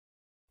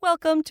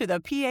Welcome to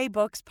the PA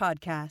Books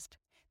Podcast.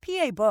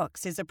 PA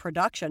Books is a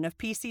production of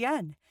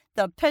PCN,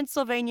 the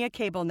Pennsylvania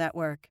Cable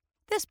Network.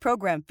 This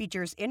program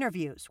features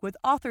interviews with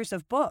authors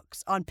of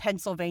books on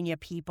Pennsylvania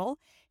people,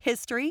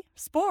 history,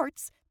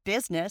 sports,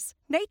 business,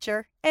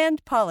 nature,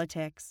 and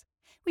politics.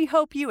 We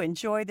hope you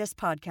enjoy this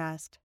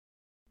podcast.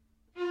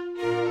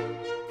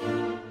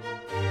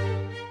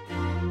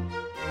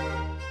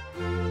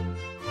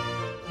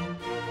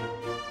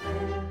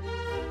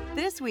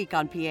 This week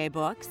on PA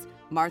Books,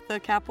 Martha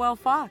Capwell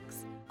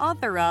Fox,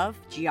 author of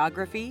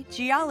Geography,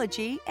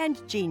 Geology,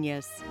 and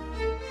Genius.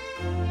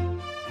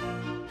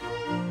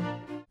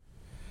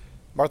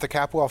 Martha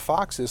Capwell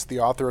Fox is the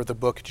author of the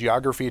book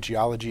Geography,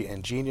 Geology,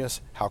 and Genius,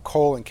 How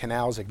Coal and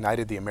Canals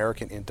Ignited the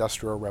American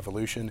Industrial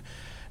Revolution.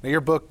 Now, your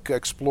book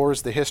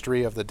explores the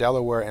history of the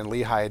Delaware and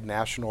Lehigh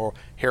National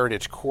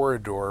Heritage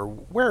Corridor.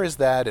 Where is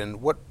that,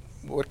 and what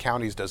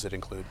counties does it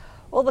include?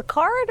 Well, the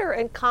corridor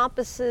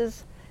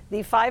encompasses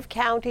the 5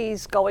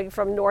 counties going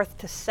from north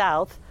to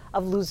south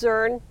of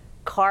Luzerne,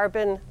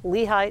 Carbon,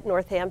 Lehigh,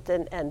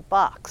 Northampton, and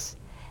Bucks.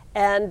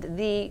 And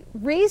the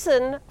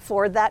reason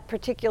for that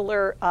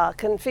particular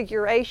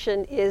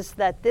configuration is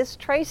that this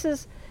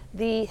traces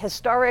the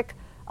historic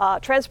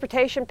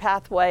transportation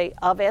pathway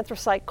of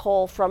anthracite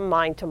coal from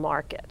mine to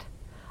market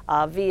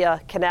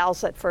via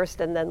canals at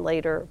first and then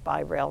later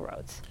by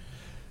railroads.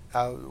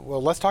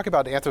 Well, let's talk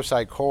about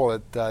anthracite coal.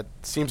 It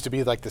seems to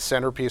be like the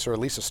centerpiece, or at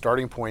least a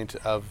starting point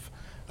of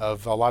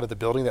a lot of the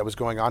building that was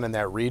going on in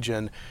that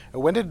region.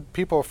 When did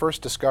people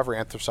first discover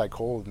anthracite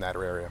coal in that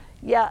area?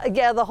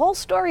 Yeah, the whole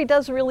story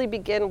does really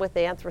begin with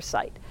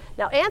anthracite.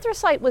 Now,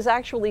 anthracite was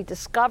actually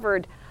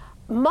discovered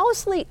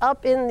mostly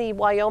up in the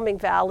Wyoming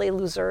Valley,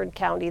 Luzerne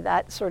County,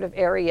 that sort of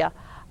area.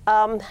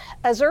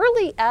 As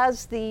early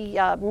as the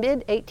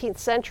mid-18th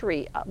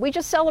century, we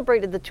just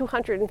celebrated the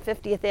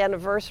 250th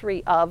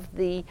anniversary of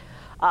the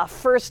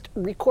first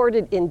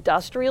recorded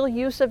industrial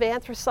use of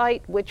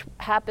anthracite, which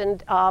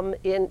happened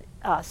in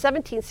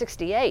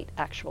 1768,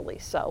 actually.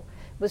 So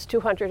it was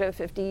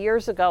 250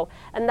 years ago.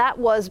 And that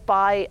was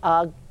by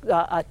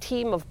a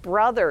team of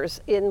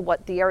brothers in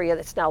the area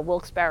that's now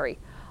Wilkes-Barre,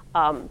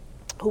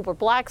 who were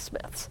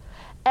blacksmiths.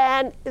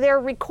 And there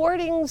are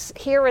recordings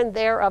here and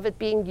there of it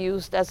being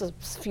used as a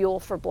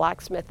fuel for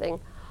blacksmithing.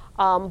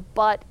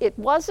 But it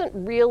wasn't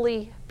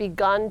really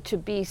begun to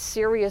be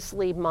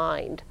seriously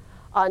mined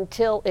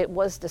until it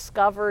was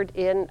discovered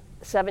in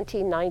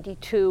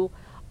 1792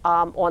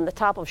 on the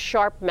top of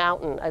Sharp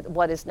Mountain,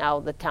 what is now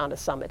the town of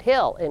Summit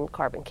Hill in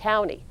Carbon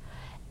County.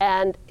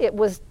 And it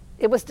was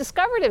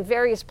discovered in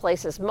various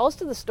places.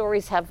 Most of the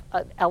stories have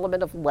an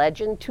element of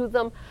legend to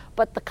them,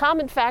 but the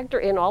common factor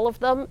in all of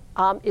them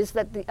is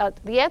that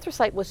the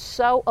anthracite was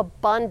so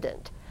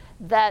abundant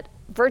that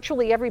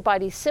virtually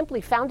everybody simply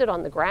found it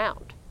on the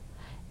ground.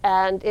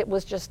 And it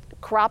was just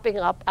cropping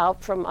up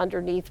out from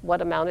underneath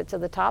what amounted to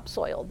the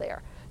topsoil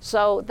there.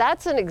 So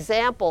that's an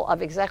example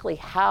of exactly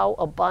how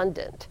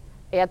abundant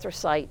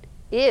anthracite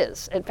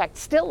is, in fact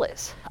still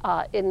is,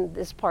 in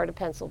this part of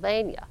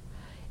Pennsylvania.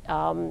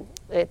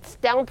 It's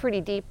down pretty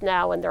deep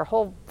now, and there are a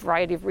whole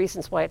variety of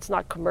reasons why it's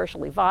not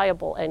commercially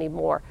viable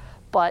anymore.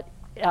 But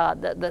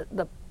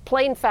the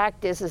plain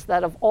fact is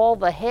that of all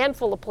the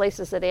handful of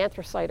places that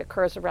anthracite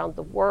occurs around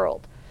the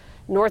world,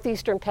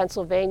 northeastern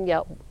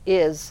Pennsylvania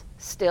is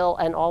still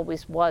and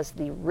always was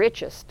the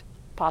richest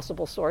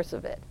possible source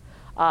of it.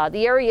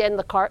 The area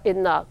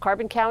in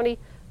Carbon County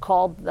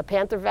called the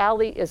Panther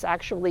Valley is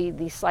actually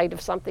the site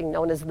of something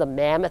known as the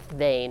Mammoth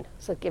Vein.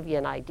 So to give you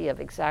an idea of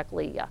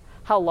exactly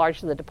how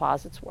large the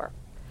deposits were.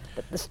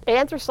 But the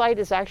anthracite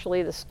is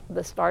actually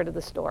the start of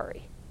the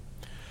story.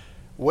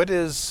 What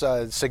is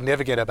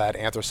significant about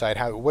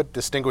anthracite? What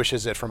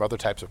distinguishes it from other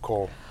types of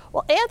coal?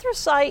 Well,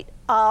 anthracite,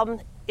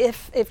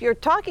 if you're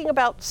talking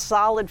about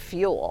solid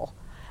fuel,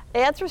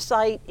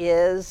 anthracite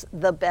is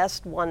the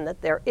best one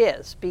that there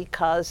is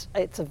because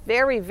it's a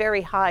very,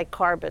 very high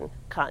carbon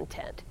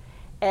content.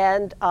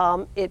 And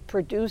it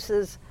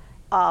produces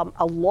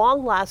a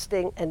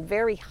long-lasting and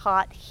very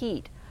hot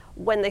heat.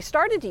 When they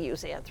started to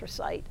use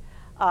anthracite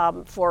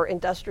for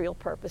industrial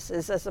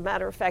purposes, as a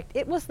matter of fact,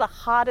 it was the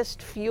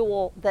hottest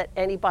fuel that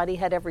anybody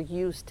had ever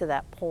used to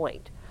that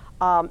point.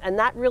 And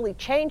that really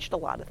changed a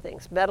lot of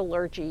things,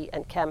 metallurgy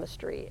and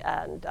chemistry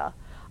and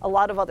a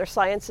lot of other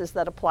sciences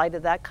that apply to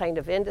that kind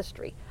of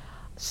industry.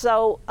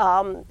 So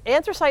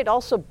anthracite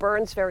also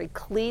burns very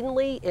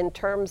cleanly in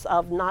terms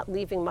of not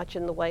leaving much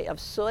in the way of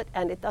soot,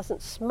 and it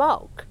doesn't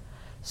smoke.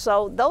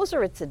 So those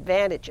are its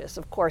advantages.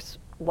 Of course,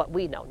 what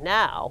we know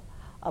now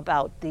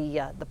about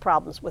the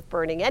problems with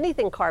burning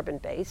anything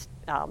carbon-based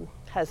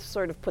has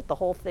sort of put the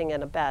whole thing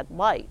in a bad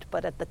light.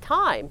 But at the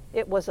time,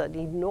 it was an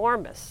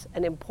enormous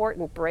and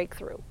important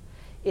breakthrough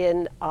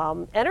in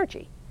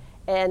energy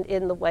and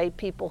in the way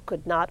people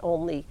could not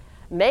only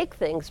make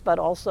things, but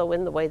also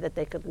in the way that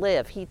they could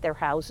live, heat their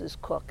houses,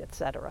 cook,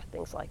 etc.,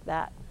 things like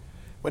that.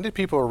 When did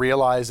people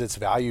realize its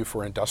value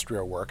for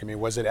industrial work? I mean,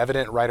 was it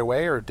evident right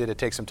away, or did it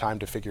take some time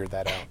to figure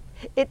that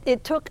out?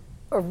 It took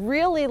a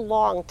really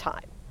long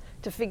time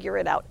to figure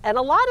it out. And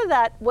a lot of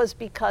that was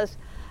because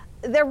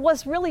there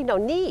was really no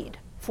need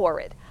for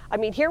it. I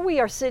mean, here we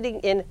are sitting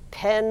in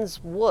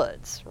Penn's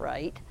Woods,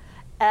 right?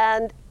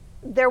 And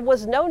there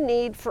was no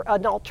need for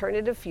an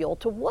alternative fuel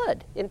to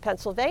wood in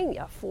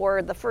Pennsylvania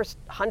for the first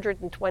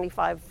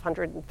 125,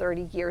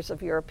 130 years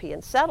of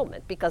European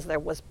settlement, because there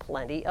was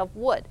plenty of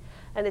wood,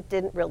 and it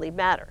didn't really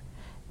matter.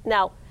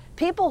 Now,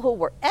 people who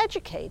were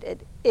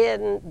educated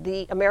in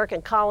the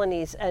American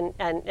colonies and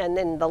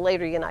in the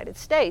later United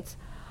States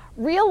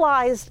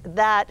realized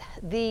that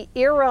the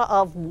era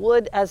of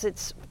wood as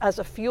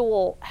a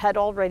fuel had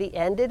already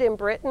ended in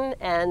Britain,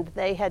 and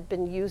they had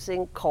been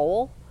using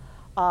coal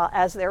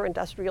as their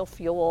industrial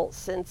fuel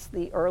since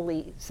the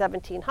early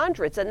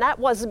 1700s. And that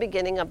was the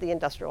beginning of the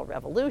Industrial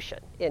Revolution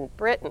in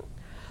Britain.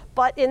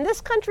 But in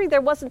this country,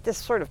 there wasn't this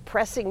sort of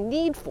pressing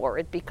need for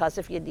it, because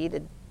if you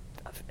needed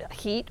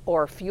heat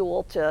or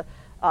fuel to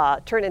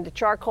turn into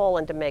charcoal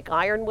and to make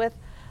iron with,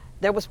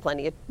 there was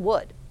plenty of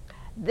wood.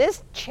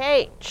 This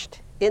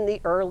changed in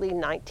the early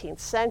 19th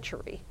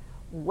century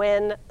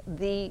when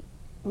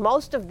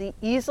most of the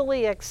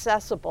easily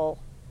accessible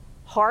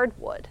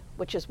hardwood,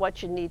 which is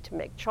what you need to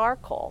make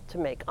charcoal, to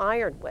make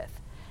iron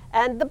with,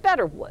 and the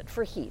better wood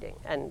for heating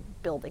and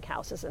building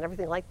houses and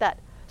everything like that,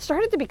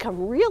 started to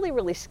become really,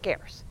 really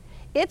scarce.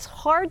 It's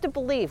hard to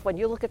believe when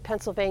you look at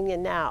Pennsylvania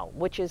now,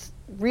 which is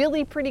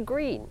really pretty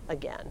green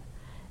again,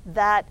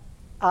 that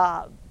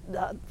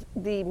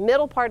the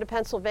middle part of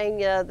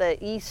Pennsylvania, the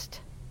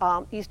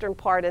eastern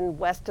part and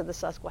west of the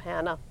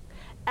Susquehanna,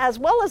 as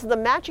well as the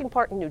matching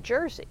part in New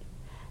Jersey,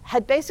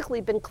 had basically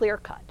been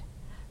clear-cut.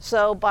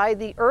 So by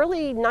the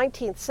early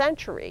 19th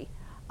century,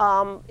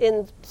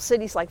 in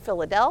cities like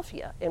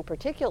Philadelphia in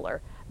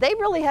particular, they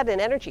really had an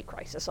energy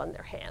crisis on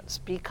their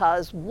hands,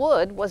 because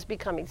wood was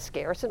becoming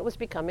scarce and it was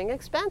becoming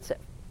expensive.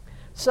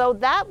 So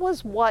that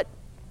was what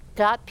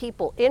got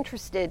people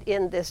interested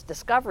in this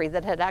discovery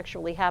that had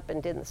actually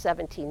happened in the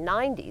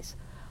 1790s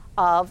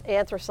of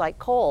anthracite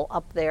coal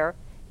up there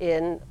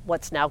in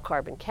what's now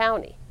Carbon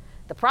County.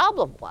 The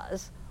problem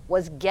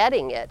was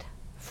getting it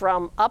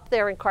from up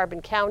there in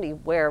Carbon County,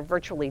 where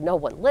virtually no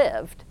one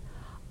lived,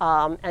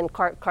 and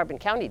Carbon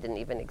County didn't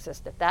even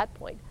exist at that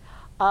point,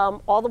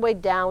 all the way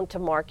down to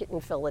market in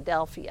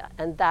Philadelphia.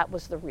 And that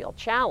was the real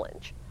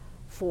challenge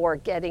for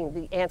getting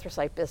the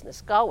anthracite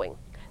business going.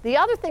 The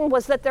other thing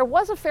was that there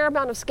was a fair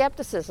amount of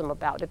skepticism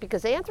about it,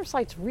 because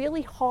anthracite's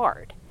really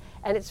hard,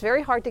 and it's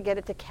very hard to get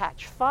it to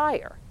catch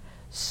fire.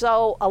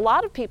 So a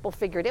lot of people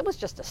figured it was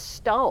just a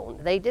stone.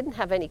 They didn't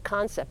have any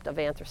concept of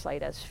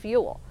anthracite as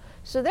fuel.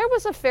 So there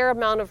was a fair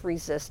amount of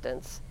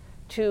resistance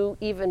to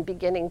even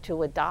beginning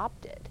to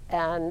adopt it.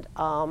 And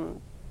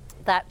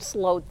that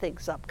slowed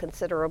things up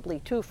considerably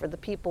too for the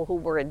people who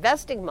were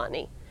investing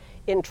money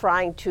in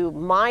trying to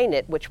mine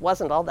it, which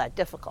wasn't all that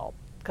difficult,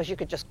 because you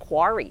could just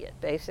quarry it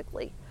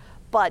basically.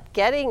 But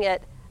getting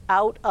it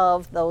out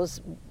of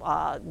those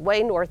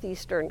way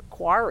northeastern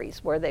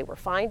quarries where they were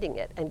finding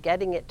it and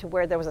getting it to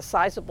where there was a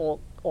sizable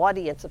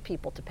audience of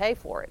people to pay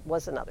for it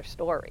was another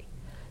story.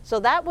 So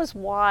that was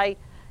why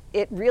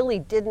it really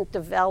didn't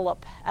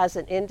develop as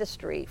an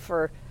industry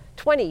for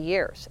 20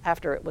 years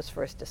after it was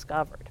first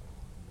discovered.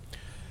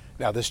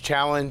 Now, this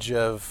challenge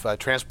of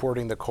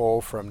transporting the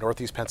coal from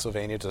northeast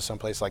Pennsylvania to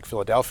someplace like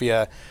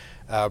Philadelphia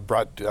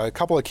brought a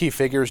couple of key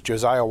figures,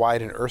 Josiah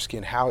White and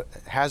Erskine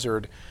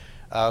Hazard.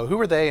 Who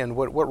were they, and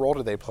what role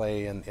did they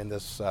play in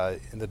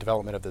the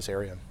development of this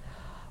area?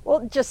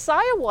 Well,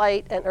 Josiah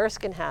White and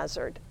Erskine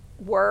Hazard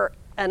were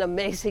an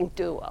amazing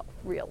duo,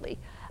 really.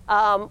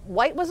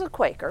 White was a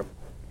Quaker,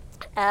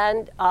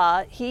 and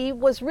he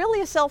was really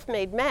a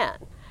self-made man.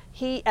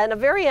 And a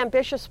very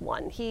ambitious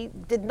one. He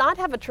did not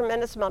have a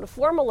tremendous amount of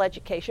formal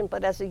education,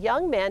 but as a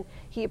young man,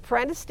 he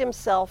apprenticed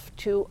himself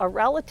to a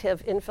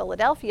relative in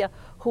Philadelphia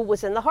who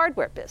was in the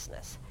hardware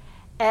business.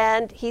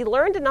 And he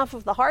learned enough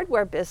of the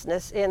hardware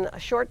business in a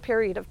short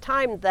period of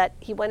time that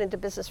he went into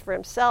business for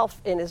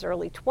himself in his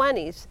early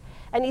 20s.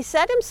 And he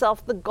set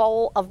himself the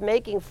goal of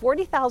making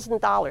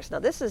 $40,000. Now,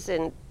 this is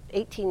in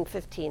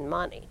 1815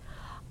 money.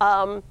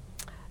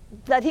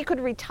 That he could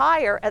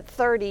retire at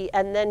 30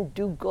 and then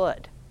do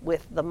good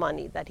with the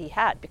money that he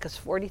had, because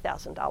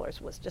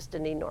 $40,000 was just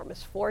an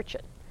enormous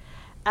fortune.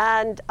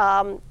 And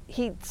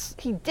he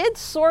did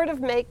sort of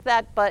make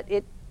that, but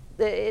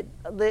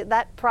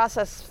that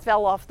process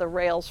fell off the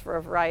rails for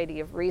a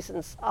variety of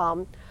reasons.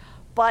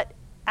 But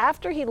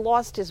after he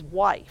lost his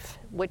wife,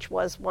 which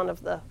was one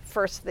of the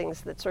first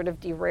things that sort of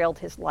derailed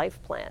his life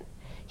plan,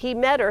 he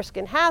met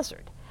Erskine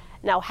Hazard.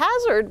 Now,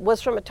 Hazard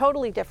was from a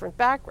totally different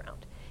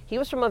background. He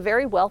was from a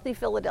very wealthy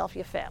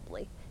Philadelphia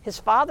family. His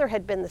father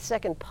had been the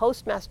second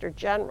Postmaster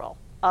General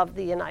of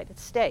the United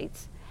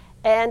States,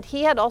 and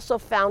he had also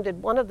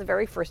founded one of the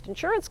very first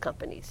insurance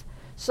companies.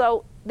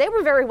 So they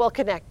were very well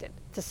connected,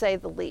 to say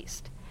the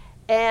least.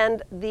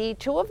 And the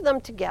two of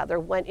them together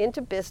went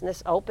into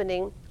business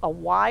opening a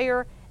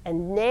wire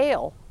and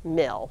nail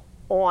mill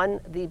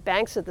on the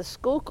banks of the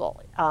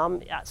Schuylkill,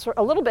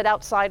 a little bit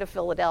outside of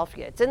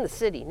Philadelphia. It's in the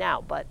city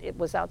now, but it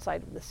was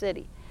outside of the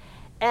city.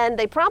 And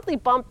they promptly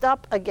bumped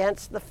up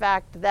against the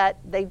fact that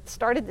they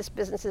started this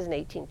business in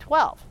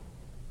 1812.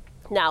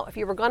 Now, if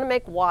you were going to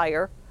make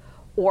wire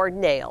or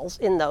nails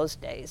in those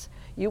days,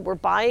 you were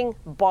buying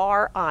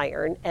bar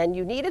iron, and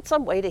you needed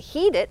some way to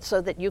heat it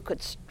so that you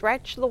could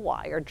stretch the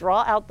wire,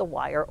 draw out the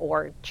wire,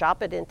 or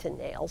chop it into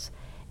nails.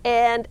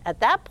 And at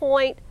that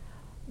point,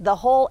 the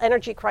whole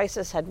energy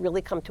crisis had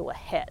really come to a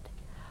head.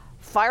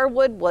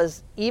 Firewood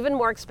was even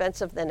more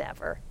expensive than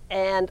ever,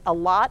 and a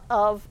lot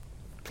of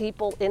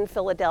people in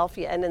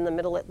Philadelphia and in the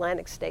Middle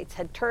Atlantic states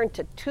had turned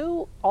to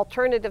two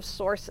alternative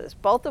sources,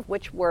 both of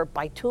which were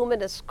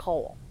bituminous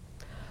coal.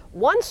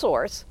 One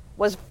source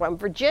was from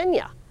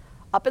Virginia.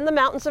 Up in the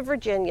mountains of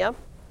Virginia,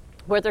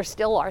 where there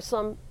still are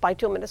some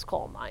bituminous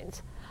coal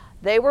mines,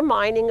 they were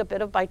mining a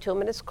bit of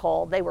bituminous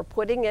coal. They were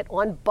putting it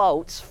on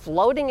boats,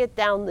 floating it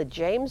down the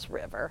James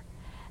River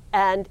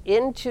and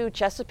into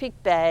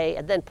Chesapeake Bay,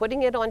 and then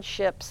putting it on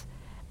ships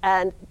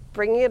and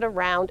bringing it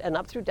around and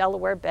up through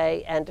Delaware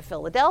Bay and to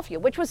Philadelphia,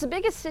 which was the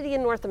biggest city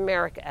in North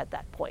America at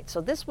that point.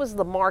 So this was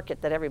the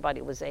market that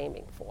everybody was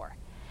aiming for.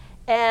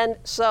 And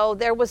so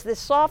there was this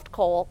soft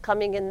coal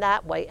coming in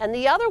that way. And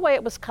the other way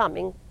it was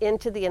coming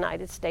into the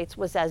United States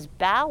was as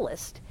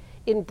ballast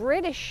in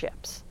British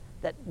ships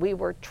that we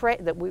were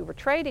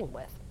trading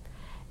with.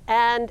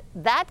 And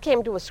that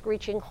came to a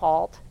screeching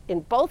halt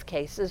in both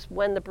cases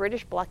when the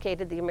British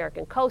blockaded the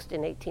American coast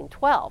in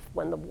 1812,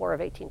 when the War of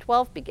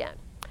 1812 began.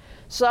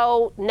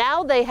 So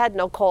now they had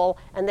no coal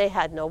and they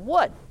had no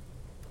wood.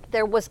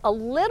 There was a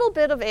little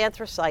bit of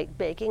anthracite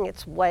making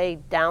its way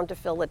down to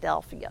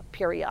Philadelphia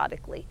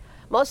periodically,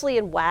 mostly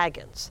in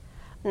wagons.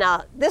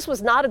 Now, this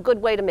was not a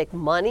good way to make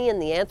money in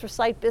the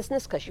anthracite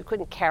business because you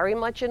couldn't carry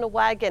much in a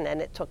wagon,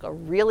 and it took a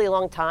really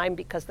long time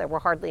because there were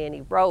hardly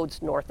any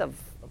roads north of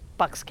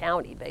Bucks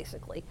County,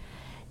 basically.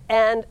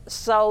 And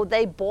so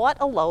they bought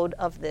a load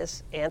of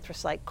this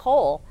anthracite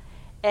coal,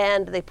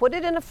 and they put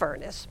it in a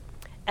furnace.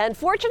 And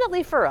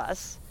fortunately for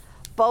us,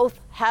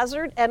 both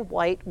Hazard and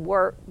White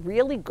were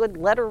really good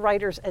letter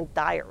writers and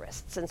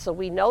diarists. And so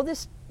we know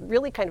this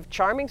really kind of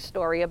charming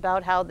story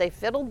about how they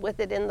fiddled with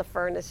it in the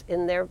furnace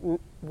in their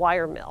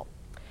wire mill.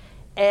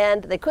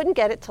 And they couldn't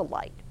get it to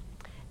light.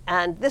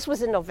 And this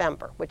was in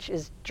November, which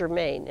is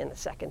germane in a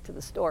second to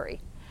the story.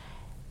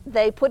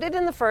 They put it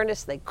in the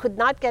furnace, they could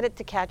not get it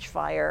to catch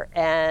fire,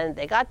 and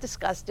they got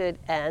disgusted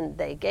and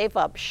they gave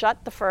up,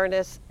 shut the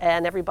furnace,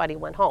 and everybody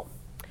went home.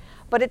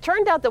 But it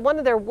turned out that one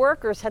of their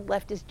workers had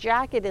left his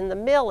jacket in the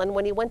mill, and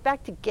when he went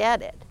back to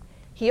get it,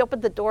 he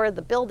opened the door of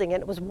the building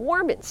and it was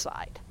warm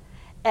inside.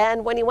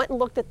 And when he went and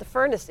looked at the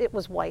furnace, it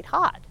was white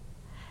hot.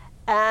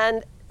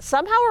 And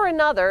somehow or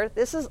another,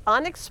 this is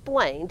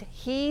unexplained,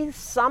 he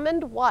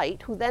summoned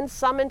White, who then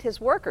summoned his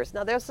workers.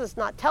 Now, this is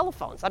not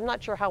telephones. I'm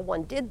not sure how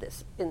one did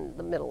this in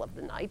the middle of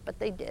the night, but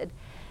they did.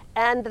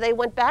 And they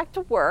went back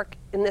to work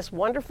in this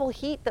wonderful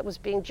heat that was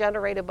being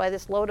generated by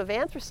this load of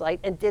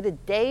anthracite and did a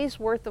day's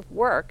worth of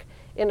work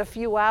in a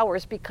few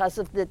hours because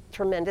of the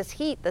tremendous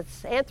heat that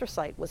this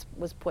anthracite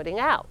was putting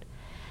out.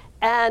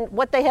 And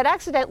what they had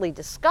accidentally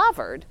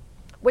discovered,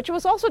 which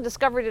was also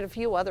discovered in a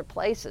few other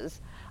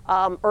places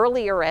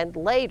earlier and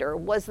later,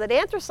 was that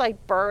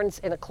anthracite burns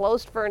in a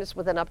closed furnace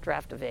with an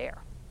updraft of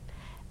air.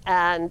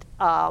 And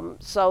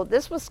so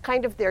this was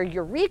kind of their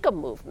eureka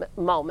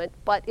moment,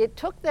 but it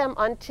took them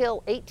until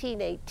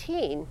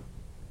 1818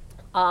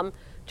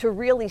 to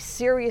really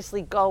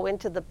seriously go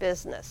into the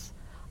business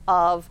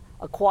of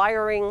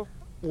acquiring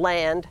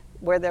land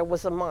where there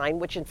was a mine,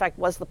 which in fact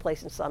was the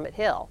place in Summit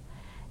Hill,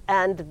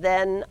 and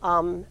then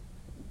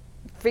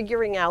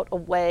figuring out a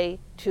way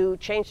to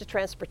change the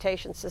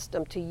transportation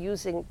system to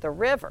using the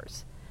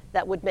rivers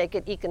that would make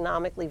it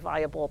economically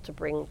viable to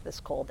bring this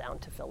coal down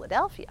to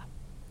Philadelphia.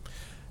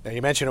 Now,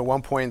 you mentioned at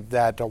one point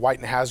that White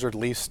and Hazard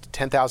leased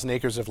 10,000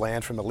 acres of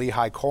land from the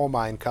Lehigh Coal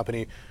Mine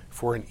Company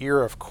for an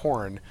ear of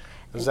corn.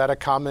 Is that a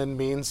common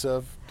means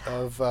of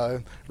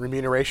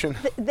remuneration?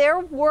 There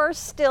were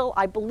still,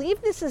 I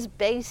believe this is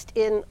based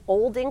in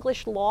Old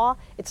English law,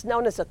 it's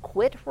known as a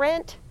quit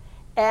rent,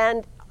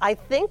 and I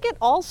think it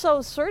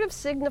also sort of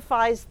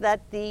signifies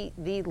that the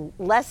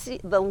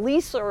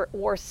leaser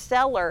or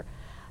seller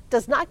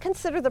does not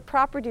consider the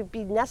property to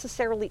be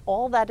necessarily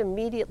all that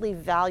immediately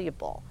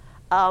valuable.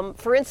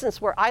 For instance,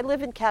 where I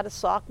live in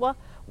Catasauqua,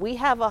 we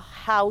have a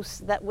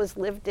house that was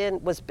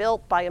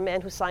built by a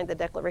man who signed the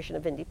Declaration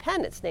of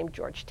Independence named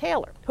George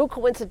Taylor, who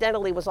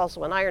coincidentally was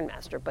also an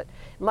ironmaster, but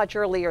much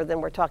earlier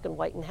than we're talking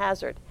White and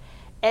Hazard.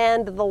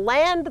 And the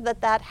land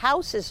that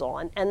house is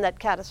on and that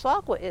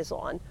Catasauqua is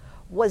on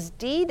was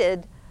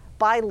deeded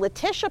by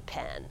Letitia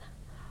Penn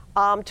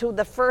to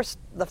the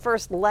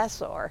first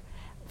lessor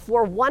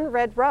for one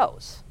red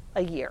rose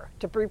a year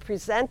to be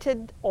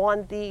presented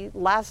on the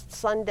last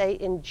Sunday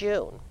in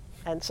June.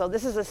 And so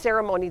this is a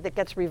ceremony that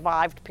gets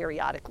revived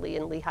periodically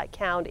in Lehigh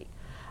County.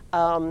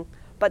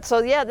 But so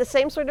yeah, the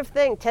same sort of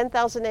thing,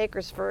 10,000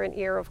 acres for an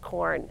ear of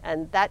corn,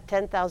 and that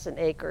 10,000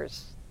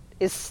 acres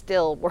is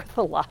still worth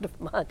a lot of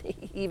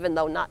money, even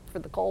though not for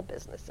the coal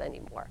business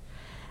anymore.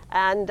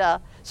 And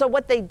so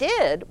what they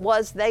did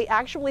was they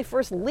actually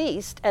first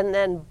leased and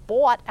then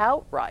bought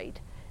outright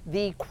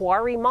the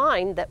quarry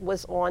mine that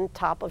was on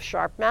top of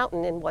Sharp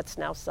Mountain in what's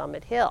now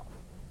Summit Hill.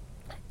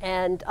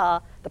 And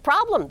the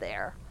problem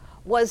there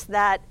was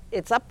that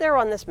it's up there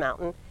on this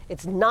mountain.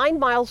 It's 9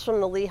 miles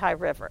from the Lehigh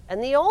River.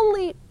 And the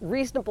only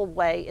reasonable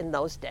way in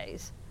those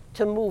days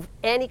to move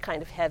any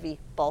kind of heavy,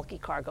 bulky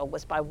cargo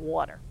was by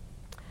water.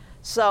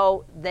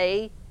 So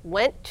they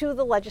went to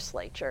the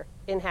legislature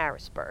in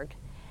Harrisburg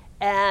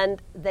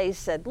and they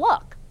said,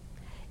 look,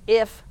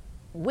 if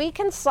we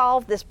can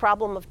solve this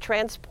problem of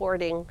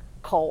transporting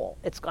coal,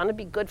 it's going to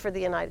be good for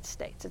the United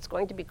States. It's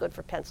going to be good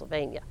for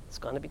Pennsylvania. It's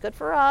going to be good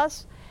for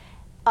us.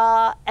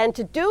 And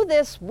to do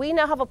this, we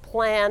now have a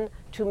plan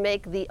to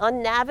make the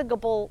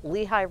unnavigable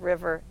Lehigh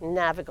River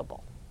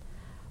navigable.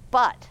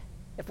 But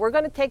if we're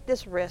going to take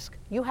this risk,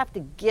 you have to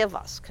give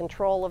us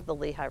control of the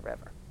Lehigh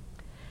River.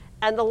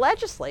 And the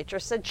legislature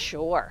said,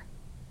 sure,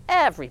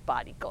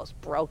 everybody goes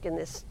broke in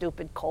this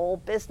stupid coal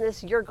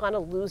business. You're going to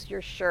lose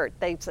your shirt.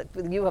 They said,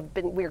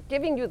 we're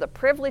giving you the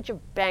privilege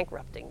of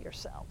bankrupting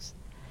yourselves.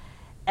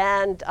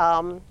 And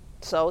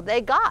so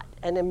they got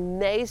an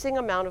amazing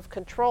amount of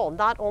control,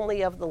 not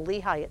only of the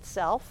Lehigh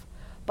itself,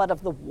 but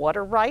of the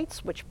water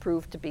rights, which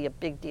proved to be a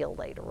big deal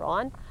later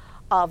on,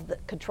 of the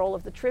control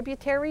of the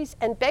tributaries,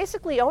 and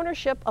basically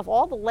ownership of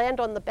all the land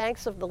on the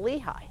banks of the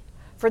Lehigh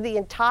for the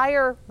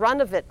entire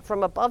run of it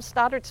from above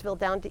Stoddartsville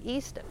down to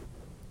Easton.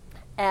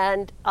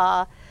 And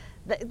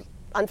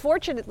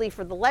unfortunately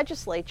for the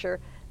legislature,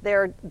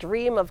 their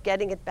dream of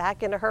getting it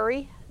back in a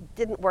hurry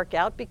didn't work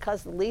out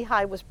because the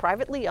Lehigh was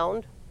privately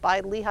owned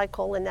by Lehigh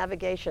Coal and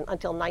Navigation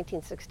until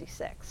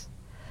 1966.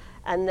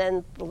 And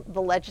then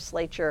the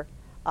legislature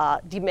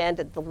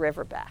demanded the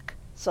river back.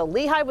 So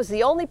Lehigh was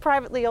the only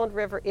privately owned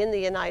river in the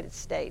United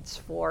States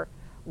for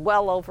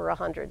well over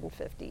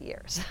 150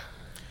 years.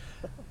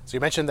 So you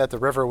mentioned that the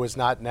river was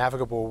not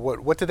navigable.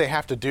 What did they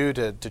have to do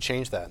to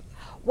change that?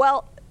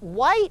 Well,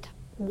 White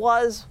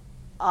was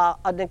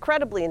an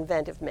incredibly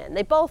inventive man.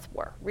 They both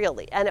were,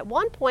 really. And at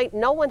one point,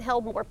 no one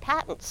held more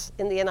patents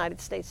in the United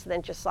States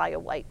than Josiah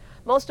White,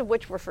 most of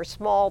which were for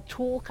small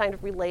tool kind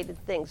of related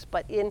things.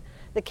 But in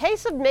the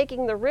case of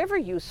making the river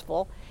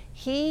useful,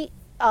 he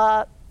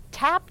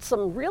tapped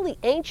some really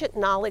ancient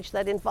knowledge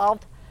that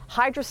involved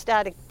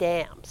hydrostatic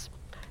dams.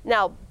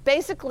 Now,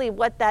 basically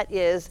what that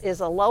is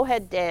a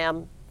low-head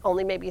dam,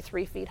 only maybe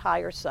 3 feet high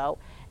or so,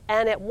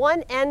 and at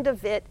one end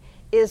of it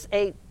is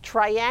a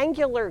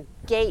triangular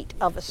gate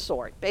of a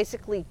sort,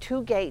 basically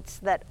 2 gates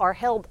that are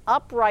held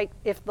upright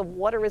if the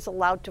water is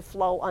allowed to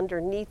flow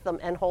underneath them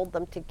and hold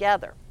them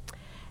together.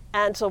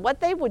 And so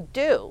what they would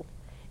do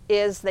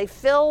is they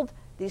filled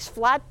these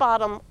flat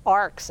bottom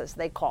arcs, as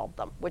they called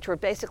them, which were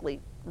basically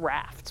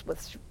rafts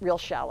with real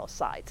shallow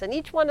sides. And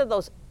each one of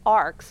those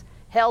arcs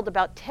held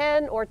about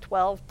 10 or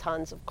 12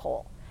 tons of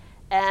coal.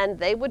 And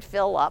they would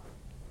fill up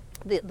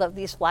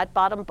these flat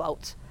bottom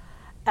boats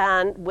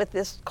and with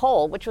this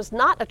coal, which was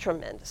not a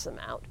tremendous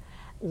amount,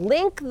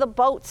 link the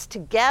boats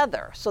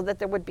together so that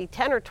there would be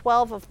 10 or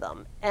 12 of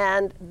them.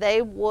 And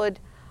they were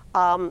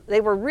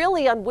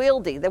really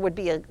unwieldy. There would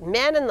be a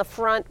man in the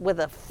front with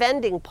a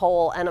fending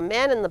pole and a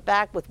man in the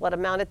back with what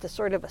amounted to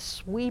sort of a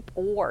sweep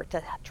oar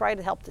to try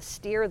to help to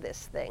steer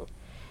this thing.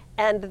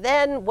 And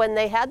then when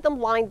they had them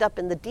lined up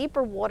in the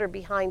deeper water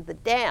behind the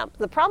dam,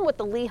 the problem with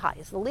the Lehigh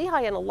is the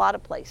Lehigh in a lot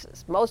of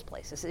places, most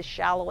places, is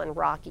shallow and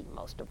rocky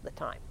most of the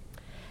time.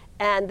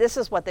 And this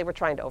is what they were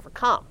trying to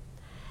overcome.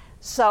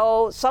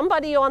 So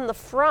somebody on the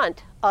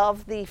front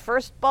of the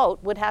first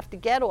boat would have to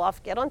get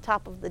on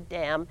top of the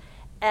dam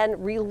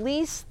and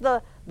release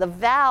the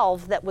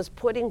valve that was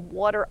putting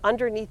water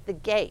underneath the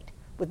gate.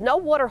 With no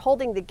water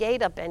holding the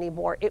gate up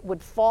anymore, it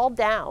would fall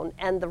down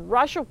and the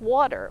rush of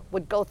water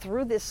would go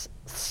through this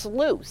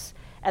sluice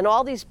and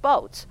all these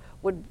boats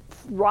would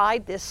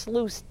ride this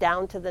sluice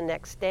down to the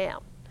next dam,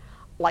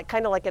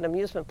 kind of like an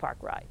amusement park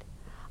ride.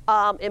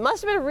 It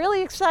must have been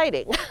really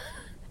exciting.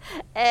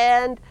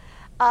 And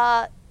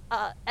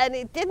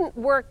it didn't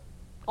work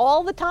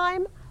all the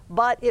time,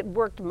 but it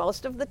worked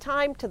most of the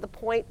time to the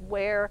point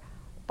where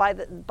by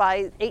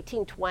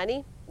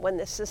 1820, when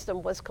this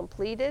system was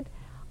completed,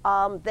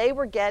 they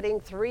were getting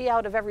 3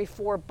 out of every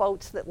 4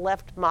 boats that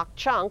left Mauch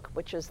Chunk,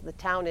 which is the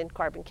town in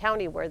Carbon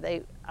County where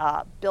they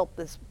built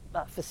this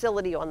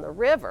facility on the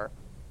river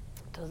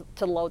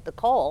to load the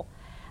coal.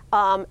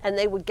 And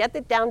they would get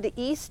it down to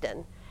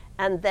Easton,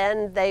 and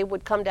then they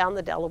would come down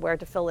the Delaware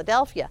to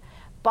Philadelphia.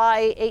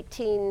 By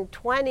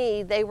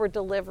 1820, they were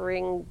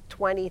delivering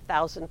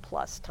 20,000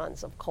 plus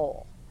tons of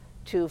coal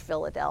to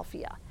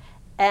Philadelphia.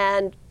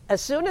 And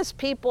as soon as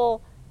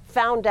people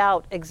found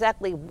out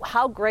exactly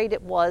how great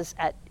it was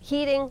at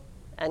heating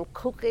and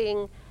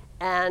cooking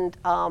and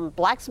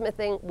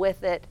blacksmithing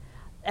with it,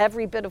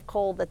 every bit of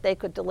coal that they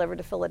could deliver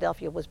to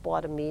Philadelphia was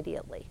bought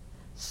immediately.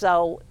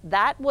 So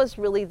that was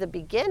really the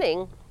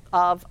beginning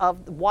of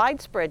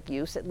widespread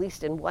use, at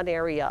least in one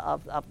area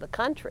of the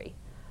country,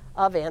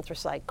 of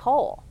anthracite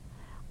coal.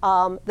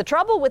 The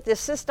trouble with this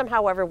system,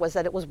 however, was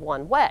that it was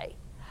one way.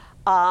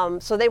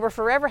 So they were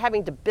forever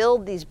having to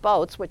build these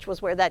boats, which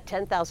was where that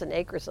 10,000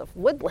 acres of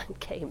woodland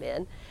came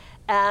in,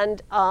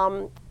 and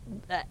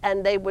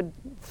they would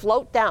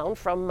float down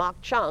from Mauch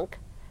Chunk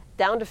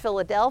down to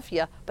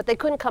Philadelphia, but they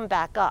couldn't come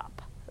back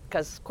up.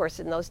 because of course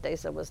in those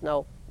days there was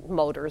no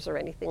motors or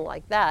anything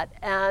like that.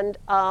 And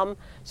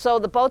so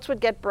the boats would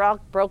get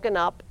broken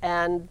up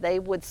and they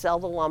would sell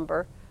the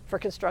lumber for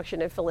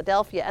construction in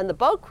Philadelphia. And the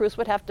boat crews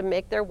would have to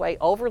make their way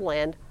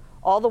overland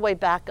all the way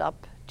back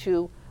up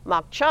to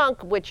Mauch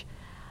Chunk, which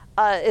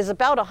is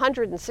about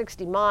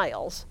 160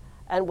 miles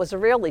and was a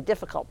really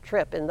difficult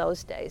trip in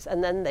those days.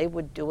 And then they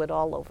would do it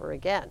all over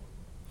again.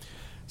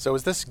 So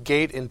is this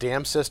gate and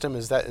dam system,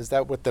 is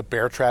that what the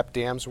Bear Trap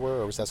dams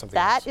were, or was that something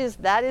else?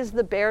 That is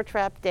the Bear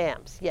Trap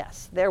dams,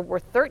 yes. There were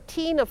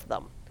 13 of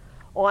them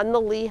on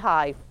the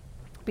Lehigh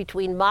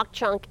between Mauch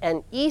Chunk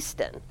and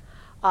Easton,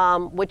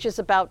 which is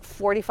about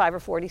 45 or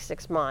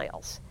 46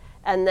 miles.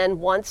 And then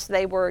once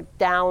they were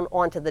down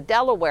onto the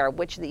Delaware,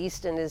 which the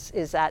Easton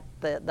is at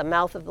the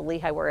mouth of the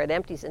Lehigh where it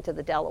empties into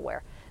the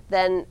Delaware,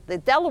 then the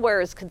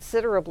Delaware is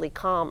considerably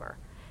calmer.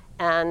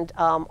 And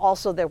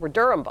also there were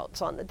Durham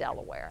boats on the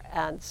Delaware.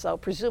 And so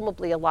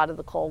presumably a lot of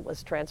the coal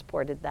was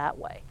transported that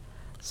way.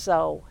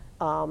 So,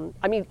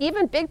 I mean,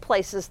 even big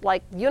places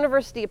like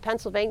University of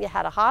Pennsylvania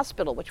had a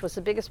hospital, which was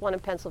the biggest one in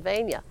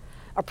Pennsylvania,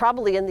 or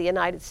probably in the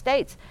United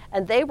States.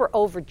 And they were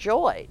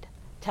overjoyed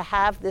to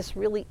have this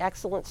really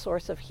excellent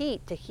source of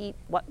heat to heat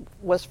what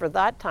was for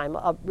that time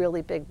a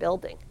really big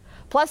building.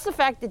 Plus the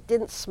fact it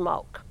didn't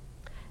smoke.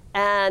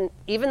 And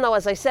even though,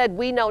 as I said,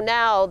 we know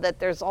now that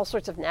there's all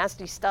sorts of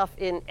nasty stuff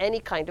in any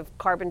kind of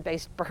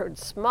carbon-based bird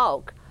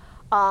smoke,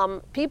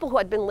 people who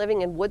had been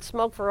living in wood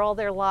smoke for all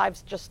their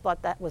lives just thought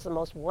that was the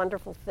most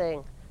wonderful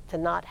thing, to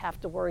not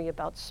have to worry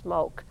about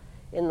smoke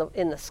in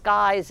the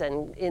skies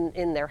and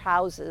in their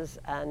houses,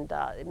 and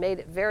it made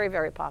it very,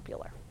 very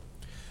popular.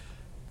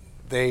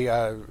 They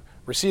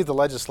received the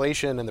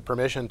legislation and the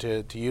permission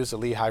to use the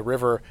Lehigh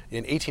River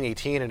in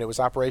 1818, and it was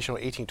operational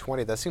in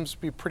 1820. That seems to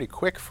be pretty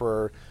quick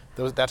for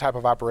that type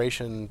of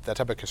operation, that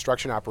type of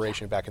construction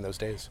operation back in those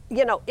days.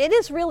 You know, it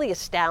is really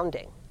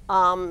astounding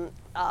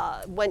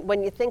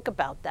when you think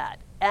about that.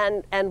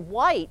 And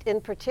White,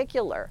 in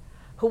particular,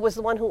 who was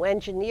the one who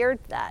engineered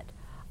that,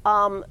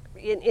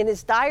 in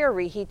his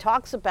diary, he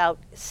talks about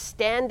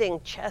standing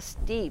chest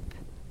deep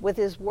with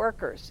his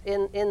workers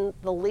in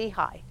the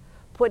Lehigh,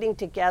 putting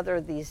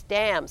together these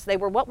dams. They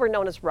were what were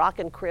known as rock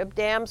and crib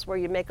dams, where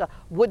you make a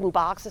wooden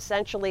box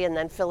essentially and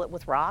then fill it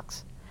with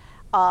rocks.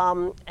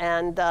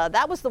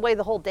 That was the way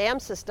the whole dam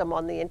system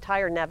on the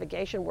entire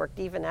navigation worked,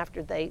 even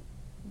after they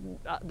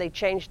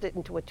changed it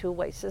into a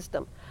two-way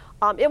system.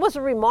 It was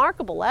a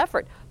remarkable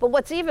effort, but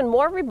what's even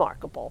more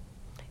remarkable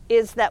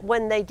is that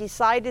when they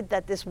decided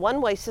that this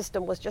one-way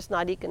system was just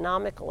not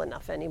economical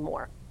enough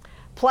anymore,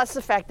 plus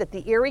the fact that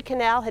the Erie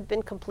Canal had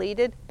been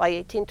completed by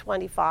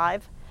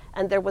 1825,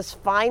 and there was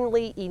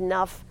finally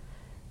enough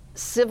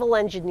civil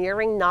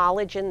engineering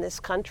knowledge in this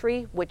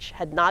country, which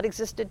had not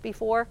existed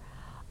before,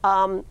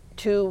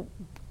 to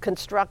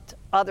construct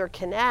other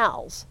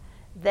canals.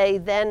 They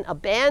then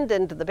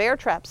abandoned the Bear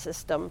Trap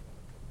system,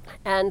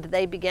 and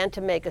they began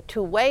to make a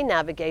two-way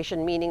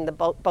navigation, meaning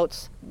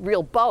the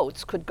real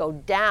boats could go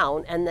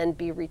down and then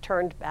be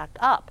returned back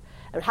up.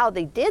 And how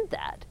they did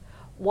that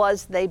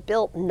was they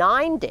built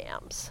 9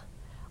 dams,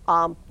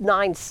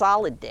 9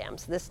 solid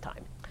dams this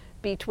time,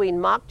 between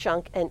Mauch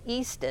Chunk and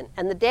Easton.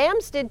 And the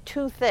dams did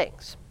 2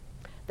 things.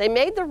 They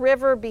made the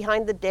river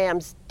behind the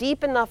dams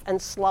deep enough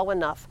and slow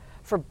enough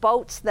for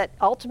boats that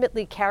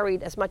ultimately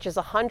carried as much as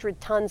 100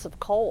 tons of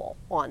coal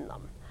on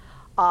them,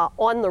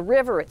 on the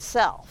river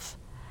itself.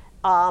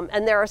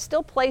 And there are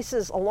still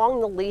places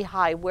along the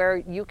Lehigh where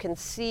you can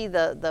see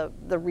the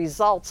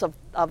results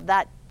of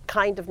that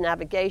kind of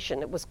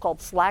navigation. It was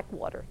called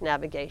slackwater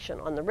navigation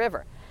on the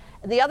river.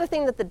 And the other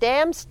thing that the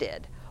dams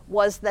did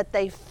was that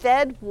they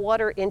fed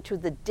water into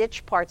the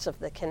ditch parts of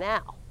the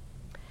canal.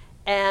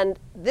 And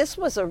this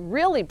was a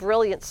really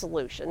brilliant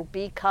solution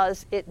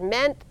because it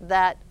meant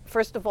that,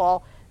 first of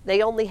all,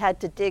 they only had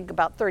to dig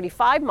about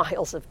 35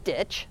 miles of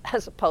ditch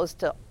as opposed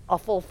to a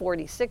full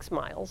 46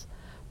 miles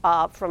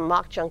from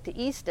Mauch Chunk to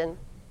Easton.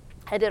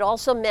 And it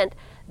also meant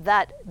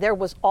that there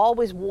was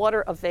always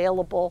water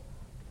available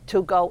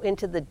to go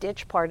into the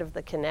ditch part of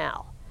the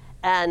canal.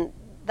 And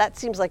that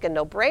seems like a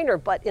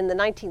no-brainer, but in the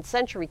 19th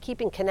century,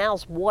 keeping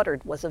canals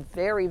watered was a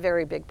very,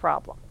 very big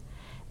problem.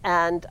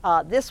 And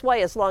this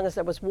way, as long as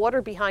there was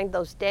water behind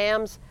those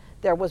dams,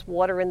 there was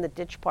water in the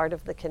ditch part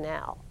of the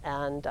canal.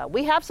 And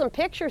we have some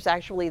pictures,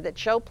 actually, that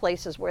show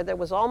places where there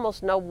was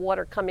almost no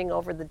water coming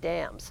over the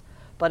dams,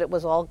 but it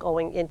was all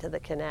going into the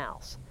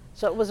canals.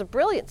 So it was a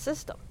brilliant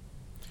system.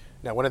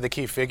 Now, one of the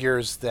key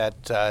figures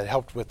that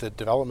helped with the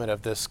development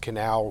of this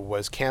canal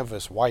was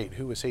Canvas White.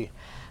 Who was he?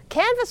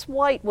 Canvas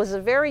White was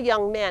a very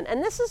young man,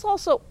 and this is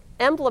also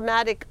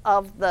emblematic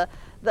of the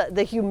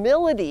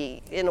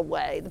humility, in a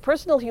way, the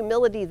personal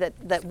humility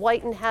that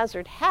White and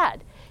Hazard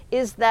had,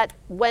 is that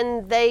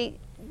when they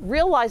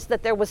realized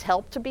that there was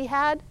help to be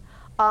had,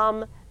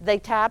 they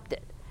tapped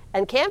it.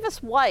 And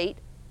Canvas White,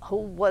 who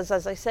was,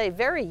 as I say,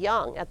 very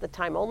young at the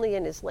time, only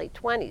in his late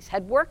 20s,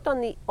 had worked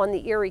on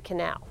the Erie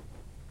Canal.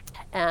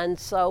 And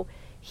so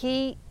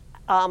he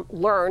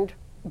learned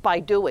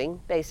by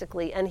doing,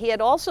 basically, and he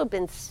had also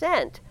been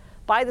sent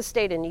by the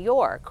state of New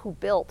York, who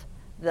built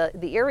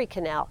the Erie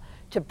Canal,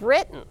 to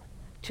Britain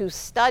to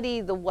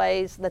study the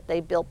ways that they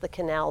built the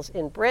canals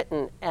in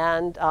Britain.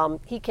 And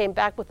he came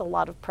back with a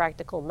lot of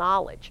practical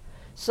knowledge.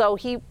 So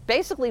he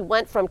basically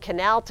went from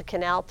canal to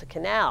canal to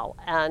canal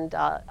and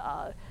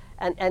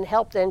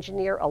helped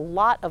engineer a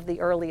lot of the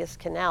earliest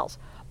canals.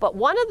 But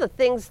one of the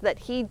things that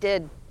he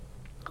did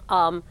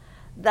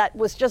that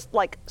was just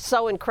like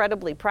so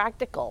incredibly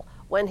practical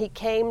when he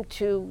came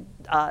to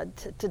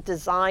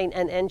design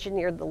and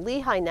engineer the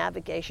Lehigh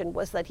navigation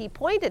was that he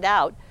pointed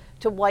out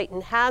to White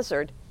and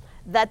Hazard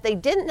that they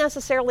didn't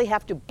necessarily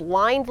have to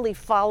blindly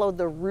follow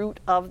the route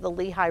of the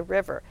Lehigh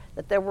River,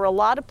 that there were a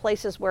lot of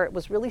places where it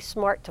was really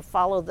smart to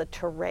follow the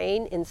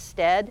terrain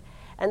instead.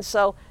 And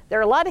so there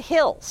are a lot of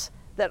hills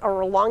that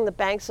are along the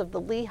banks of the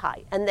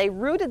Lehigh, and they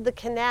routed the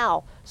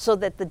canal so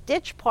that the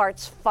ditch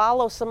parts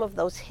follow some of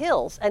those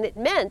hills, and it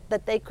meant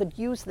that they could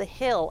use the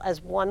hill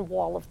as one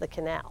wall of the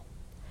canal.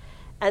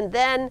 And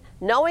then,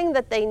 knowing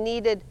that they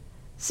needed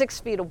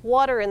 6 feet of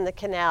water in the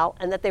canal,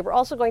 and that they were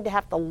also going to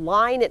have to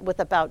line it with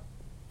about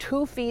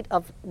 2 feet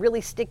of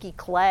really sticky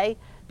clay,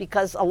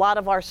 because a lot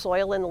of our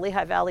soil in the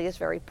Lehigh Valley is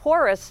very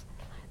porous,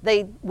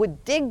 they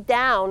would dig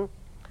down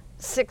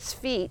 6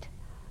 feet,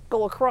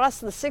 go across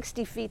the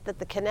 60 feet that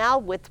the canal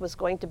width was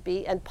going to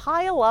be, and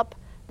pile up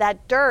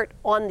that dirt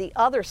on the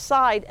other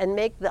side and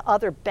make the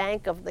other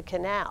bank of the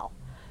canal.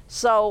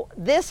 So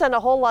this and a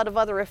whole lot of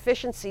other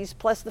efficiencies,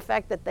 plus the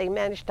fact that they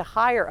managed to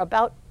hire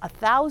about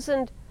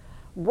 1,000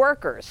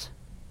 workers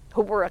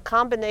who were a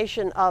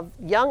combination of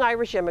young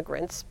Irish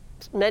immigrants,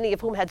 many of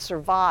whom had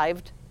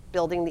survived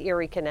building the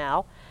Erie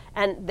Canal,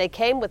 and they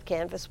came with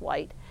Canvas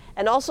White,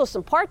 and also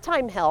some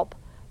part-time help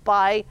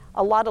by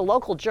a lot of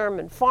local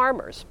German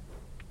farmers.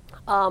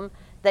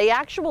 They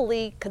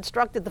actually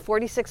constructed the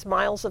 46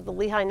 miles of the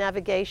Lehigh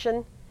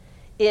navigation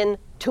in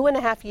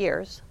 2.5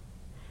 years,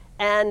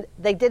 and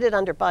they did it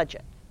under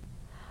budget.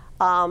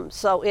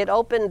 So it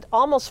opened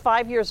almost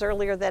 5 years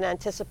earlier than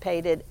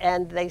anticipated,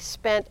 and they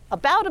spent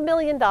about $1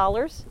 million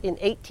in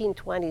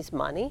 1820s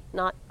money,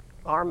 not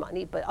our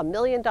money, but $1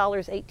 million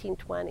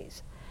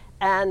 1820s.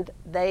 And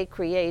they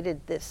created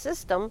this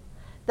system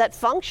that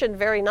functioned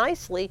very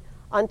nicely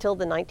until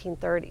the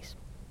 1930s.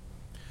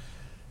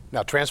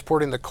 Now,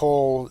 transporting the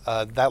coal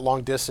that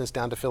long distance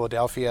down to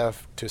Philadelphia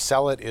to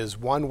sell it is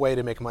one way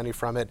to make money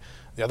from it.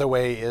 The other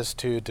way is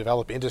to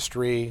develop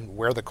industry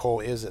where the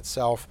coal is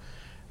itself.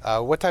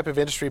 What type of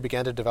industry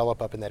began to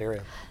develop up in that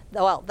area?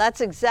 Well,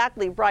 that's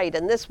exactly right.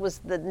 And this was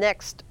the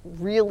next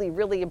really,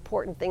 really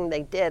important thing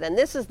they did. And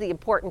this is the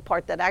important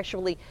part that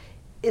actually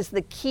is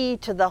the key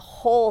to the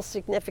whole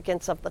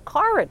significance of the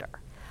corridor,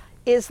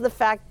 is the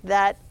fact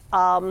that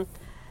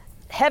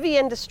heavy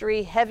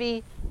industry,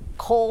 heavy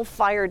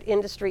coal-fired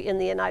industry in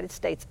the United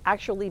States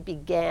actually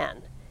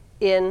began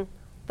in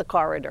the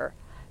corridor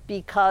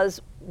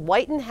because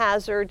White and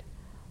Hazard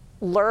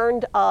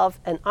learned of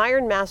an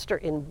ironmaster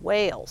in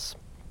Wales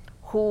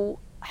who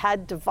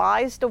had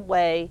devised a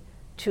way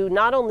to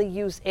not only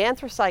use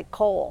anthracite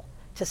coal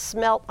to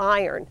smelt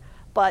iron,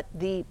 but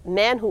the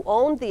man who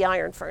owned the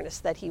iron furnace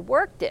that he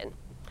worked in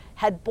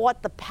had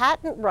bought the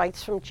patent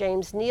rights from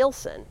James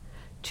Nielsen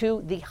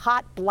to the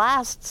hot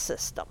blast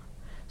system.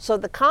 So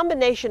the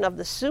combination of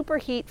the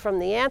superheat from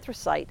the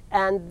anthracite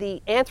and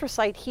the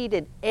anthracite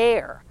heated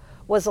air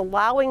was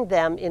allowing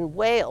them in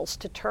Wales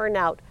to turn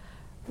out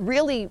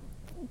really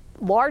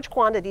large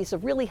quantities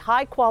of really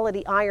high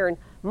quality iron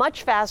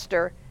much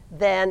faster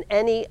than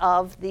any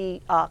of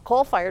the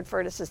coal-fired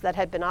furnaces that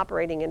had been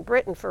operating in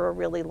Britain for a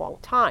really long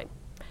time.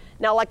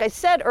 Now, like I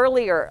said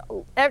earlier,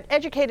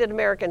 educated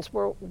Americans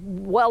were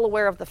well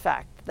aware of the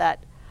fact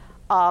that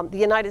the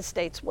United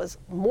States was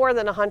more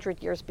than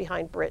 100 years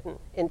behind Britain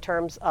in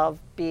terms of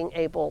being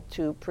able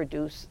to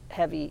produce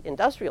heavy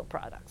industrial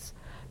products.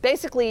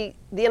 Basically,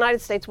 the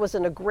United States was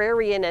an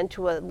agrarian and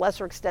to a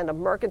lesser extent a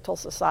mercantile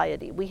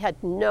society. We had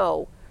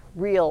no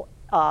real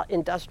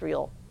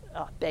industrial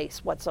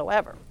base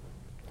whatsoever.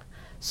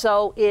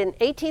 So in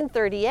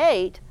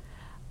 1838,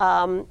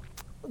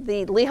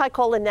 the Lehigh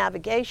Coal and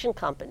Navigation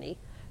Company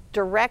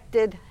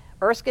directed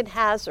Erskine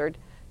Hazard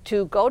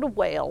to go to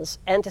Wales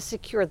and to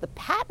secure the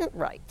patent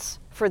rights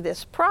for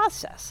this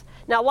process.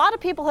 Now, a lot of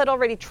people had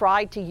already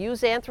tried to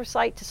use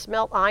anthracite to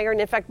smelt iron.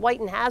 In fact,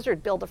 White and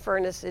Hazard built a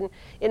furnace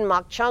in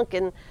Mauch Chunk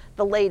in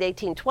the late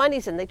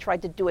 1820s, and they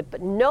tried to do it,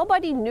 but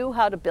nobody knew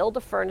how to build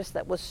a furnace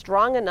that was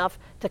strong enough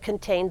to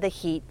contain the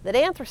heat that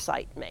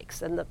anthracite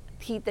makes and the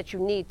heat that you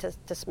need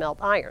to smelt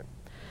iron.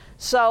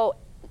 So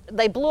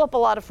they blew up a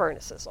lot of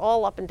furnaces,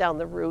 all up and down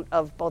the route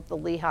of both the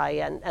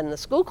Lehigh and the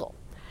Schuylkill.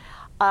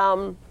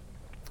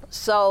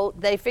 So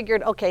they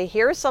figured, okay,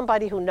 here's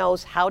somebody who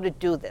knows how to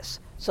do this.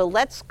 So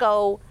let's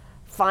go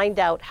find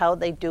out how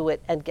they do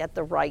it and get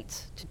the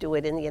rights to do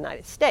it in the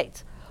United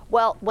States.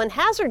 Well, when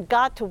Hazard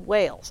got to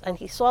Wales and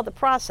he saw the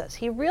process,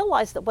 he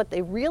realized that what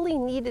they really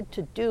needed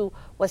to do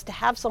was to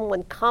have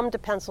someone come to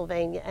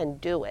Pennsylvania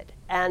and do it.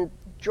 And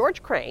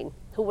George Crane,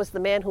 who was the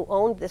man who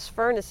owned this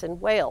furnace in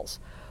Wales,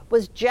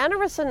 was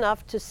generous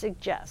enough to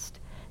suggest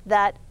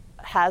that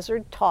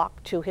Hazard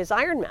talk to his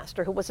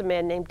ironmaster, who was a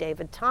man named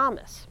David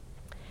Thomas.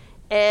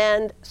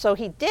 And so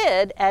he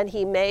did, and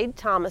he made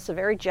Thomas a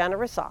very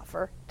generous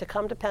offer to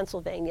come to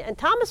Pennsylvania, and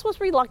Thomas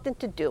was reluctant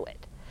to do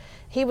it.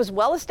 He was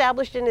well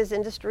established in his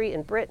industry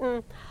in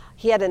Britain.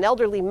 He had an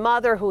elderly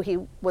mother who he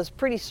was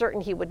pretty certain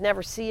he would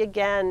never see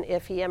again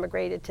if he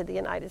emigrated to the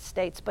United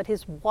States, but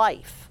his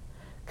wife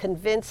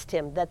convinced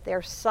him that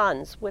their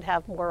sons would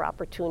have more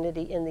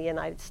opportunity in the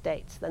United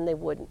States than they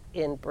would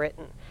in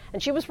Britain.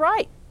 And she was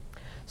right.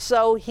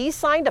 So he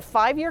signed a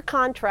 5-year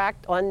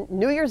contract on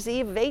New Year's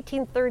Eve of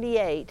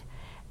 1838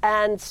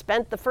 and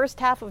spent the first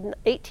half of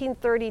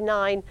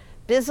 1839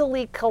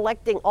 busily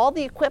collecting all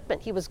the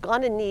equipment he was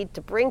going to need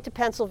to bring to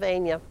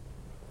Pennsylvania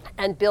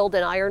and build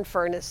an iron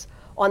furnace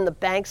on the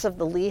banks of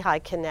the Lehigh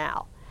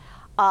Canal.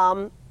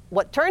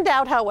 What turned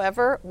out,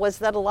 however, was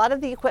that a lot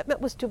of the equipment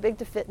was too big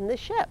to fit in the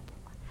ship.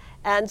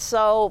 And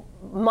so,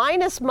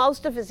 minus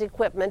most of his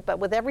equipment, but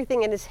with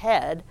everything in his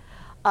head,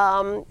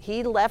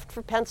 he left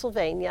for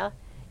Pennsylvania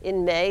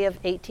in May of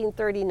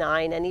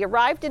 1839, and he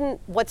arrived in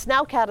what's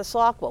now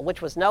Catasauqua, which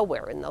was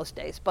nowhere in those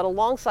days, but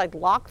alongside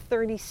Lock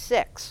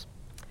 36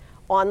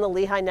 on the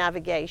Lehigh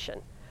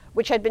Navigation,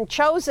 which had been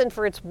chosen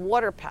for its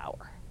water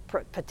power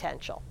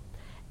potential.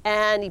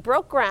 And he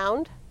broke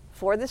ground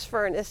for this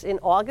furnace in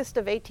August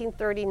of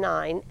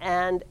 1839,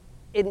 and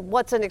in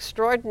what's an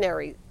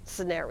extraordinary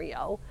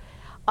scenario,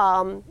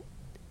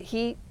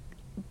 he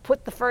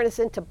put the furnace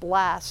into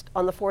blast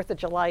on the 4th of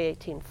July,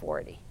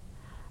 1840.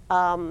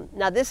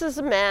 Now, this is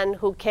a man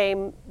who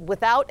came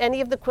without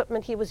any of the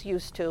equipment he was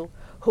used to,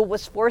 who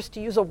was forced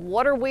to use a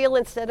water wheel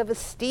instead of a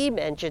steam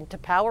engine to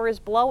power his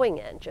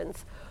blowing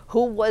engines,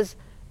 who was,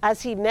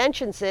 as he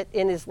mentions it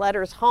in his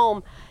letters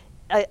home,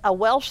 a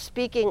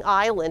Welsh-speaking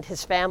island,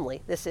 his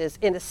family, this is,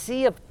 in a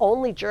sea of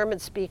only German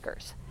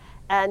speakers.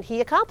 And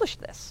he accomplished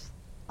this.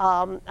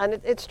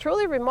 And it's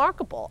truly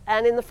remarkable.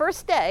 And in the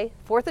first day,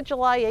 4th of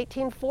July,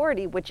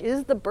 1840, which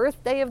is the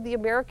birthday of the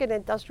American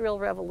Industrial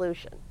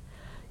Revolution,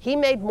 he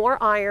made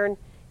more iron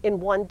in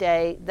one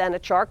day than a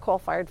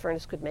charcoal-fired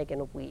furnace could make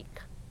in a week.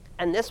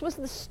 And this was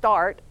the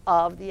start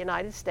of the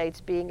United States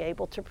being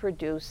able to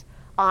produce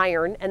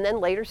iron and then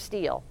later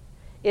steel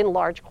in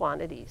large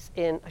quantities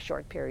in a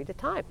short period of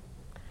time.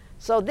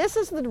 So this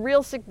is the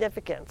real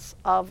significance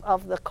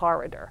of the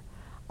corridor.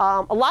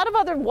 A lot of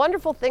other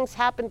wonderful things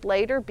happened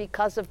later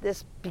because of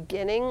this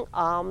beginning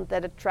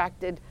that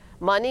attracted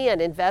money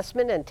and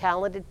investment and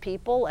talented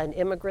people and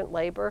immigrant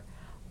labor.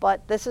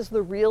 But this is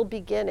the real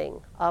beginning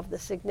of the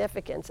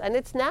significance, and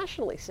it's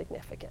nationally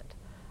significant.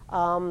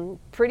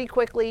 Pretty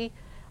quickly,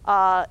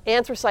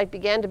 anthracite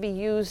began to be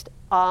used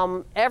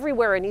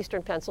everywhere in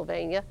eastern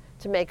Pennsylvania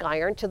to make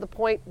iron, to the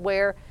point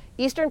where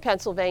eastern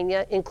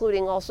Pennsylvania,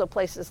 including also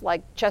places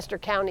like Chester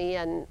County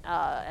and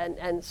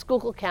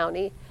Schuylkill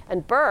County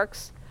and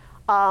Berks,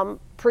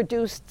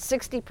 produced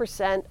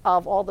 60%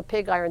 of all the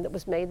pig iron that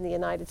was made in the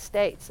United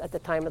States at the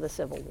time of the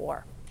Civil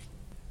War.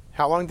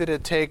 How long did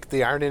it take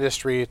the iron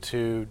industry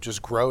to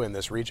just grow in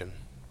this region?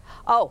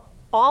 Oh,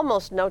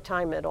 almost no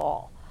time at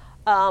all.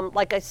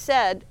 Like I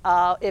said,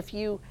 if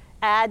you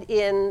add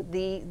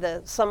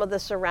in some of the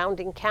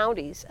surrounding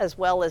counties, as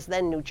well as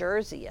then New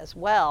Jersey as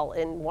well,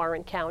 in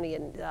Warren County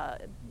and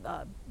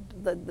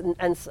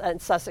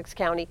Sussex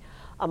County,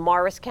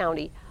 Morris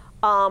County,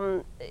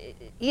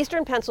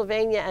 eastern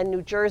Pennsylvania and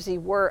New Jersey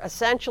were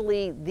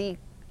essentially the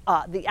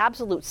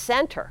absolute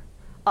center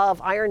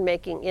of iron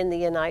making in the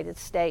United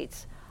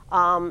States.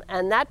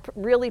 And that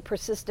really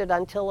persisted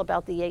until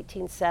about the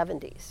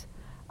 1870s.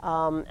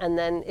 And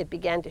then it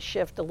began to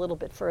shift a little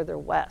bit further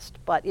west.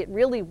 But it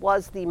really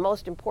was the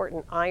most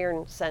important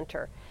iron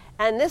center.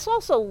 And this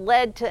also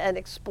led to an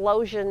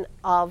explosion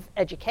of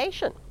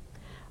education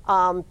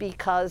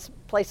because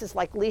places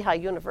like Lehigh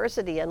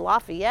University and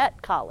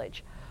Lafayette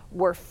College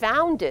were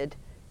founded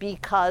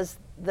because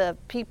the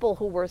people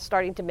who were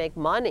starting to make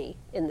money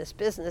in this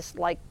business,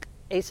 like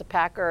Asa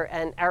Packer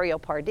and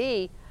Ario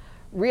Pardee,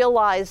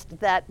 realized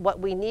that what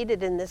we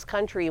needed in this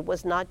country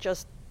was not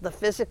just the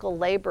physical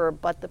labor,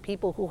 but the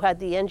people who had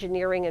the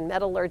engineering and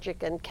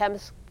metallurgic and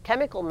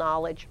chemical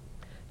knowledge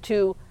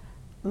to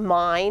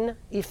mine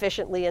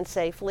efficiently and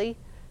safely,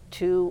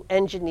 to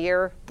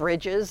engineer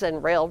bridges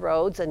and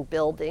railroads and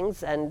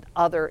buildings and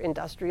other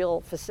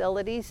industrial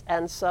facilities.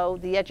 And so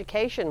the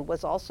education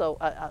was also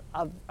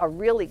a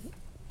really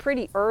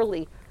pretty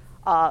early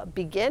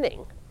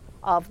beginning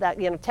of that,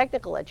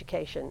 technical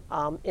education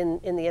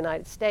in the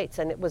United States.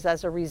 And it was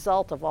as a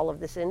result of all of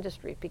this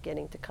industry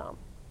beginning to come.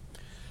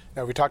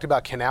 Now, we talked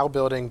about canal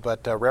building,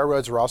 but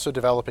railroads were also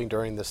developing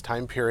during this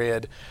time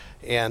period.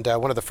 And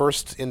one of the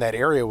first in that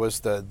area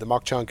was the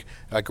Mauch-Chunk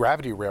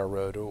Gravity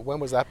Railroad.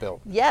 When was that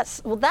built?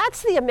 Yes, well,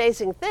 that's the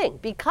amazing thing,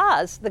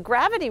 because the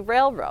Gravity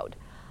Railroad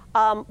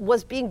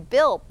was being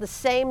built the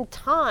same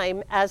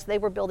time as they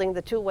were building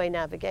the two-way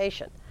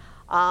navigation.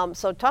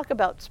 So talk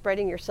about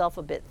spreading yourself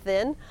a bit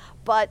thin.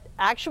 But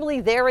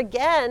actually, there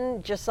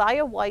again,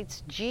 Josiah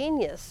White's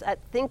genius at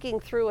thinking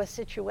through a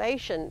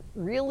situation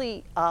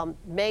really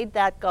made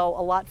that go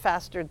a lot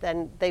faster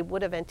than they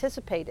would have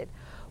anticipated.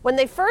 When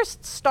they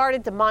first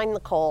started to mine the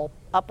coal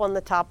up on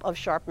the top of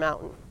Sharp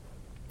Mountain,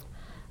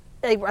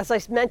 as I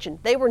mentioned,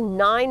 they were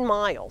 9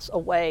 miles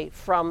away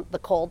from the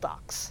coal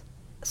docks,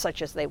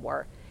 such as they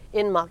were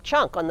in Mauch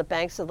Chunk on the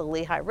banks of the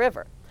Lehigh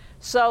River.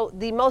 So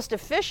the most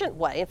efficient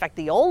way, in fact,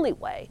 the only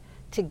way,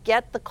 to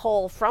get the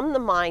coal from the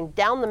mine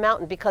down the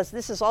mountain, because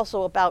this is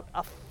also about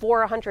a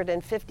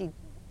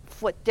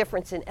 450-foot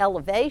difference in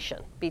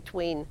elevation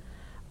between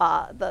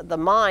the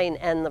mine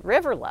and the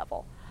river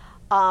level,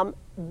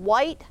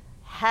 White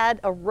had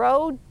a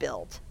road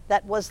built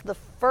that was the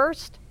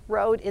first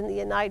road in the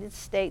United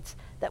States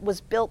that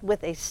was built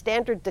with a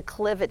standard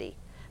declivity,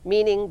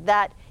 meaning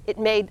that it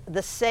made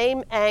the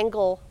same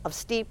angle of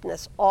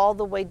steepness all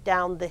the way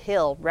down the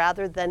hill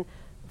rather than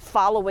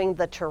following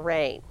the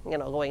terrain,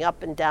 going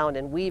up and down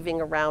and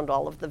weaving around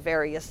all of the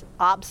various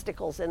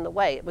obstacles in the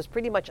way. It was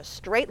pretty much a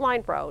straight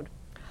line road.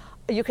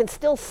 You can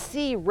still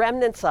see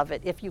remnants of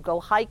it if you go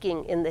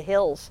hiking in the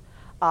hills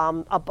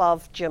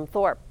above Jim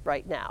Thorpe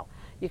right now.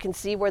 You can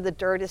see where the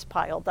dirt is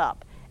piled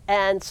up.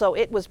 And so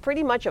it was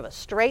pretty much of a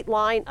straight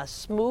line, a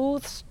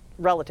smooth,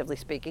 relatively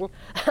speaking,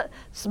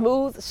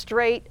 smooth,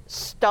 straight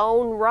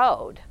stone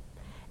road.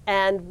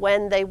 And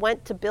when they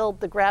went to build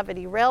the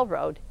Gravity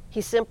Railroad,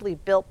 he simply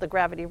built the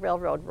Gravity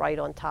Railroad right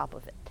on top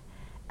of it.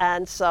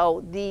 And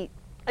so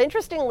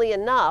interestingly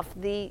enough,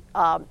 the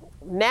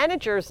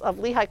managers of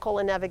Lehigh Coal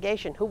and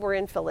Navigation who were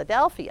in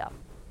Philadelphia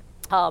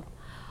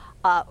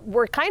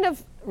were kind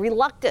of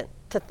reluctant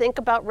to think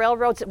about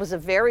railroads. It was a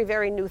very,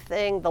 very new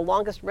thing. The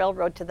longest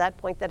railroad to that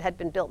point that had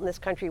been built in this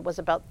country was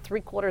about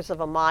 3/4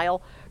 of a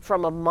mile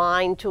from a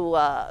mine to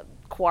a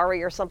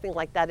quarry or something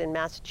like that in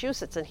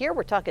Massachusetts. And here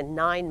we're talking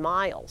 9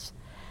 miles.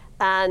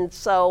 And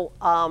so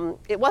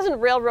it wasn't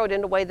railroad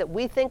in the way that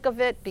we think of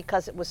it,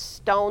 because it was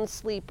stone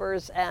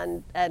sleepers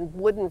and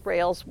wooden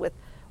rails with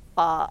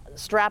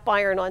strap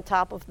iron on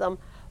top of them.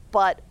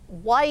 But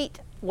White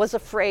was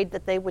afraid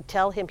that they would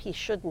tell him he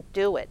shouldn't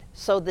do it.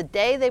 So the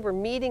day they were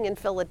meeting in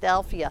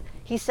Philadelphia,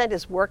 he sent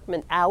his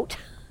workmen out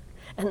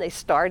and they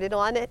started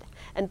on it.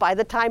 And by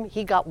the time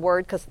he got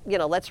word, because,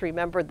 let's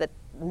remember that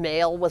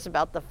mail was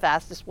about the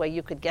fastest way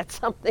you could get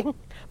something.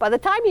 By the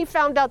time he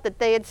found out that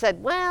they had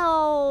said,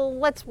 well,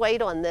 let's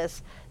wait on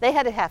this, they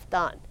had it half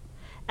done.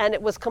 And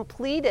it was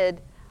completed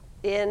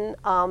in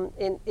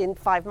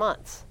 5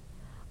 months.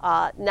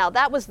 Now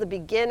that was the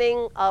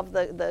beginning of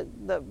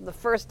the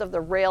first of the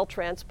rail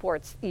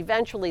transports.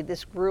 Eventually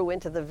this grew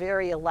into the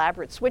very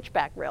elaborate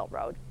switchback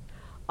railroad,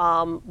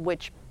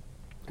 which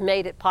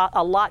made it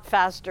a lot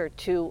faster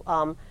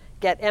to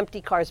get empty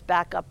cars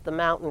back up the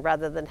mountain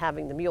rather than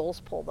having the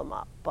mules pull them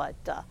up.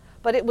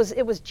 But it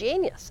was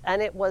genius,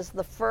 and it was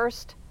the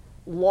first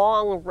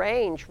long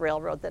range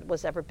railroad that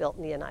was ever built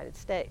in the United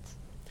States.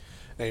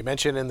 Now, you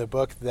mentioned in the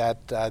book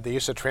that they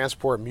used to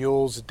transport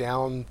mules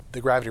down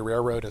the Gravity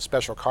Railroad in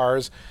special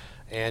cars,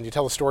 and you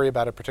tell a story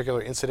about a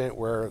particular incident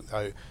where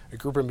a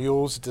group of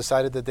mules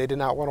decided that they did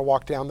not want to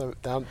walk down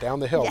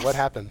the hill. Yes. What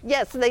happened?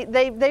 Yes,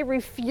 they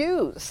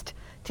refused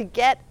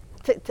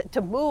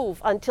to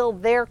move until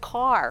their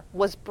car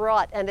was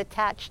brought and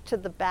attached to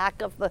the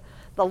back of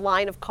the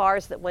line of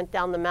cars that went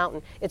down the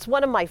mountain. It's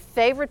one of my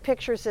favorite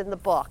pictures in the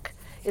book,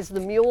 is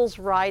the mules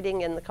riding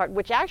in the cart,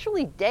 which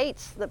actually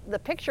dates the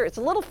picture. It's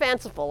a little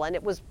fanciful, and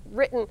it was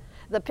written,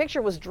 the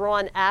picture was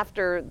drawn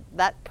after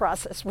that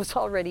process was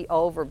already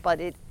over, but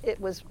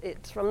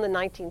it's from the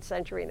 19th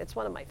century, and it's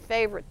one of my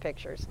favorite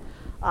pictures.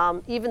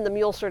 Even the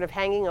mule sort of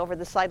hanging over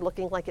the side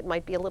looking like it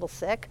might be a little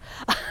sick.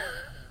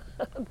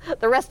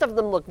 The rest of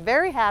them look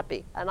very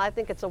happy, and I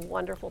think it's a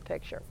wonderful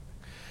picture.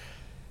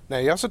 Now,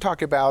 you also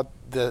talk about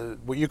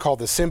what you call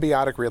the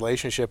symbiotic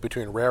relationship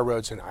between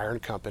railroads and iron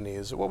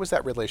companies. What was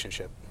that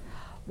relationship?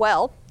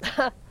 Well,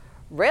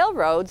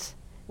 railroads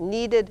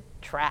needed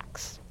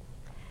tracks.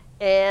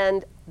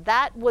 And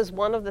that was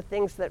one of the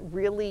things that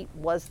really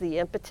was the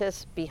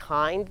impetus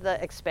behind the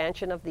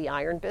expansion of the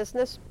iron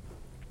business.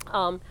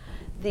 A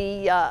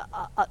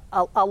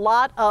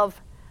lot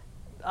of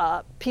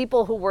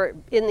people who were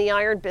in the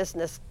iron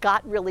business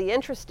got really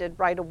interested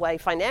right away,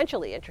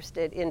 financially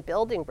interested in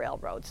building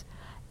railroads.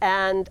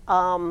 And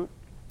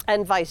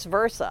vice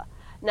versa.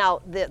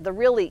 Now, the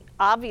really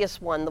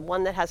obvious one, the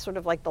one that has sort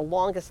of like the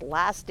longest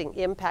lasting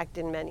impact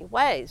in many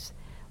ways,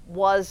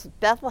 was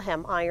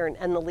Bethlehem Iron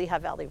and the Lehigh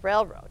Valley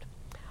Railroad.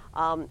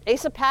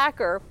 Asa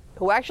Packer,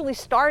 who actually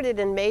started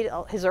and made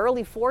his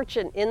early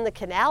fortune in the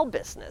canal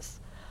business,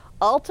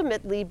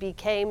 ultimately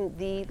became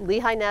the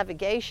Lehigh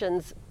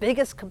Navigation's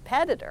biggest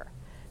competitor,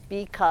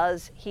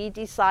 because he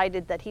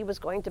decided that he was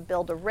going to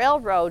build a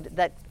railroad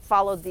that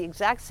followed the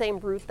exact same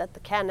route that the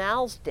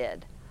canals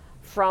did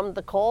from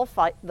the coal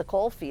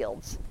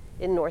fields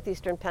in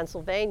northeastern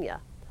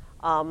Pennsylvania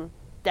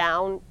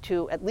down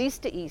to at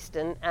least to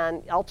Easton,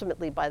 and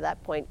ultimately by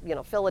that point,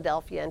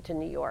 Philadelphia and to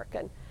New York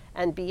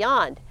and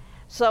beyond.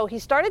 So he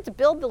started to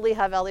build the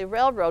Lehigh Valley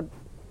Railroad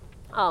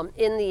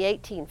in the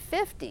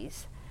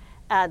 1850s,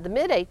 the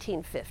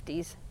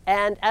mid-1850s.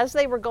 And as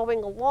they were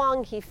going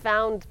along, he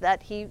found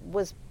that he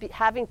was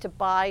having to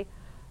buy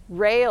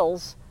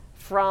rails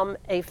from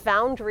a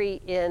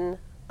foundry in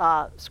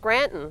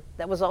Scranton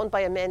that was owned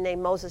by a man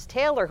named Moses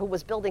Taylor, who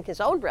was building his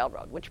own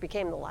railroad, which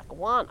became the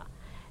Lackawanna.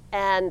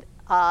 And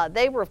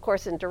they were, of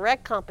course, in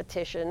direct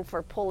competition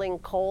for pulling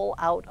coal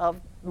out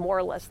of more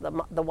or less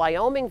the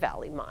Wyoming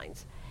Valley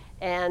mines.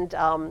 And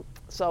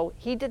so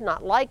he did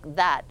not like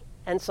that.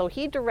 And so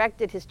he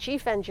directed his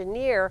chief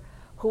engineer,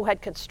 who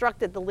had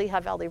constructed the Lehigh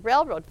Valley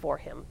Railroad for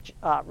him,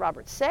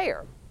 Robert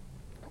Sayre,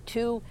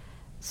 to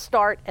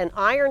start an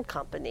iron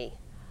company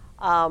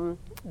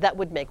that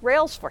would make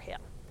rails for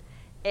him.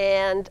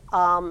 And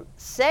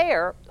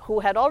Sayre,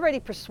 who had already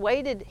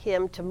persuaded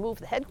him to move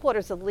the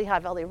headquarters of the Lehigh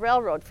Valley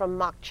Railroad from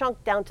Mock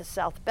Chunk down to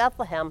South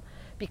Bethlehem,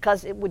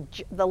 because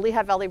the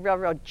Lehigh Valley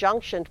Railroad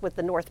junctioned with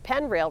the North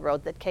Penn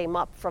Railroad that came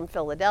up from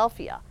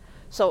Philadelphia.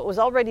 So it was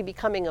already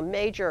becoming a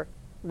major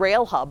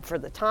rail hub for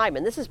the time,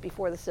 and this is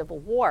before the Civil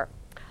War.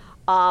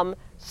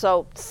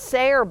 So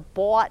Sayre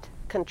bought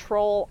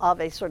control of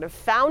a sort of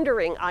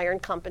foundering iron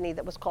company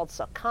that was called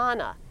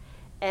Saucana,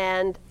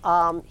 and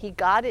he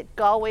got it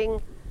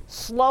going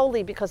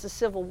slowly because the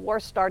Civil War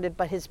started,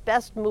 but his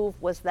best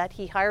move was that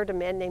he hired a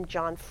man named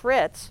John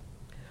Fritz,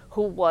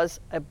 who was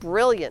a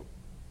brilliant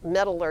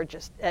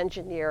metallurgist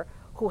engineer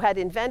who had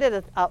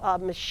invented a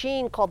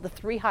machine called the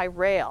three-high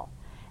rail.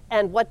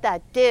 And what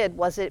that did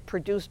was it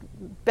produced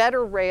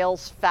better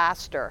rails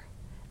faster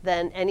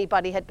than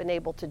anybody had been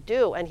able to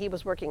do. And he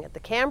was working at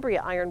the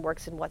Cambria Iron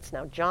Works in what's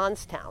now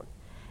Johnstown.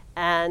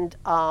 And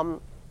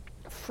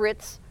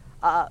Fritz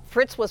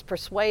was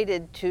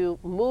persuaded to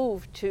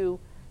move to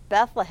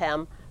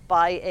Bethlehem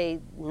by a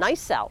nice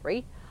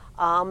salary,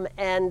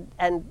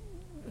 and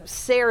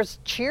Sayre's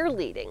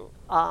cheerleading.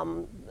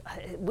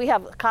 We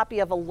have a copy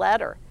of a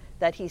letter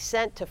that he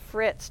sent to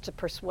Fritz to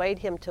persuade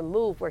him to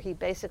move, where he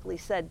basically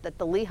said that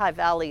the Lehigh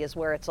Valley is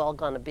where it's all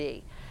going to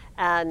be.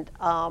 And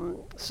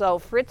so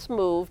Fritz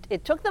moved.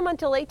 It took them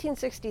until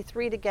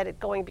 1863 to get it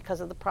going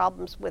because of the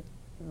problems with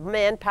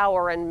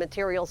manpower and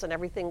materials and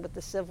everything with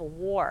the Civil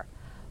War.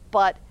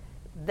 But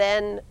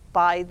then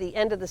by the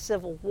end of the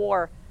Civil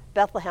War,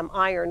 Bethlehem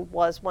Iron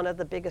was one of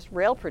the biggest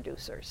rail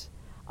producers.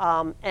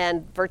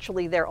 And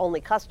virtually their only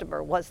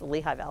customer was the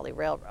Lehigh Valley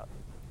Railroad.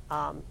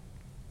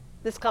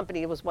 This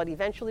company was what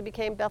eventually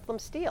became Bethlehem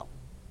Steel.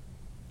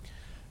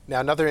 Now,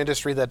 another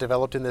industry that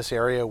developed in this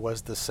area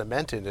was the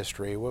cement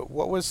industry.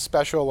 What was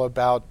special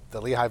about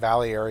the Lehigh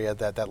Valley area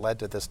that led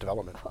to this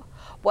development?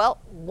 Well,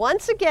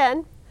 once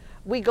again,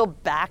 we go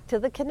back to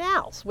the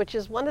canals, which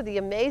is one of the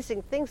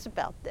amazing things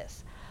about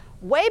this.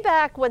 Way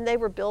back when they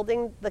were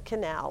building the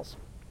canals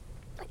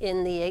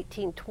in the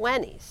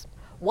 1820s,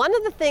 one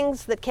of the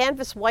things that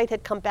Canvas White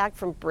had come back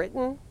from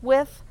Britain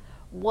with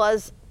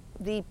was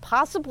the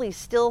possibly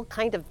still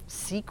kind of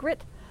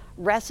secret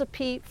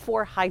recipe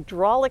for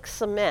hydraulic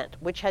cement,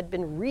 which had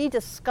been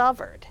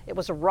rediscovered. It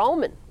was a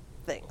Roman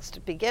thing to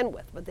begin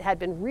with, but it had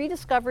been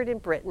rediscovered in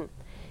Britain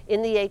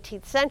in the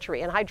 18th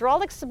century. And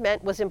hydraulic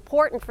cement was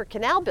important for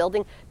canal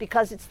building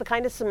because it's the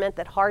kind of cement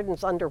that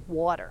hardens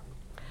underwater.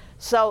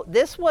 So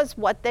this was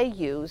what they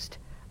used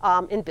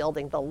in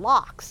building the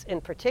locks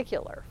in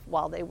particular,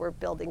 while they were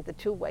building the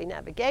two-way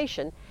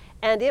navigation.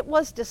 And it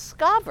was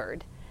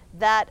discovered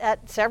that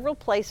at several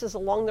places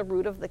along the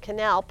route of the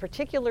canal,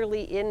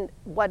 particularly in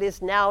what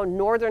is now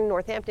northern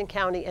Northampton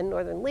County and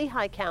northern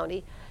Lehigh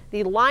County,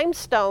 the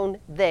limestone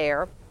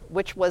there,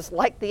 which was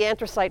like the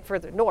anthracite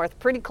further north,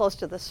 pretty close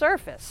to the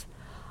surface,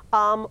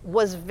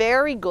 was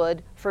very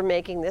good for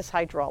making this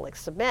hydraulic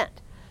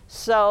cement.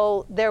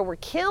 So there were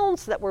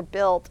kilns that were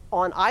built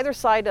on either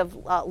side of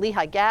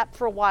Lehigh Gap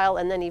for a while,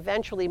 and then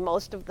eventually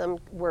most of them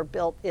were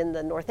built in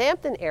the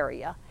Northampton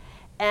area.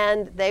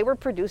 And they were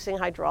producing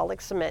hydraulic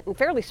cement in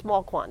fairly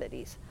small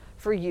quantities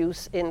for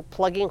use in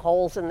plugging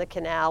holes in the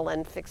canal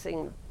and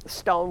fixing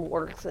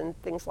stoneworks and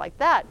things like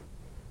that.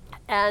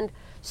 And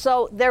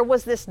so there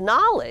was this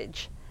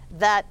knowledge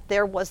that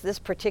there was this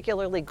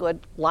particularly good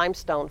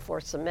limestone for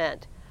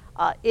cement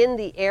in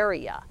the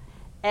area.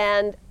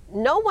 And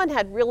no one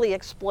had really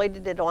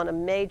exploited it on a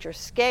major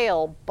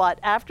scale, but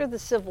after the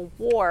Civil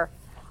War,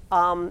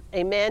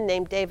 a man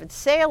named David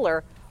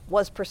Saylor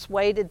was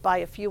persuaded by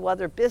a few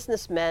other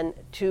businessmen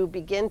to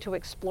begin to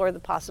explore the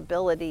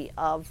possibility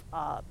of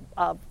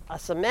a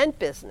cement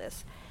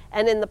business.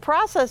 And in the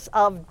process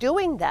of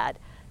doing that,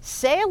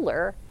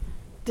 Saylor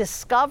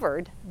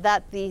discovered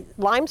that the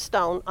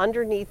limestone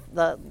underneath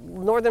the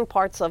northern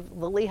parts of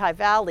the Lehigh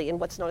Valley in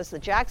what's known as the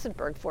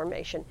Jacksonburg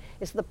Formation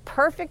is the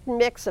perfect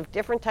mix of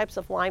different types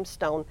of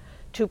limestone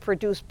to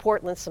produce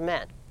Portland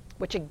cement,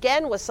 which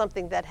again was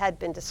something that had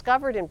been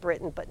discovered in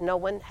Britain, but no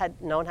one had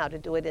known how to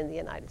do it in the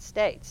United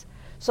States.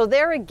 So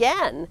there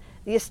again,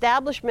 the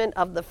establishment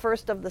of the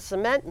first of the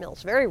cement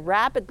mills very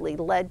rapidly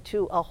led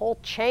to a whole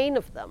chain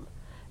of them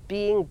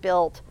being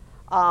built.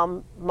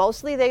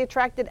 Mostly they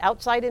attracted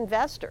outside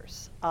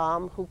investors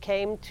who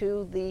came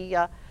to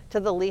the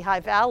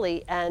Lehigh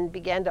Valley and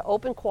began to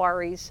open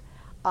quarries.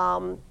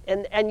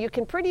 And you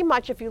can pretty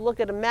much, if you look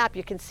at a map,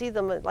 you can see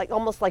them like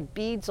almost like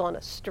beads on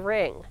a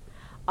string.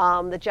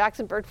 The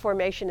Jacksonburg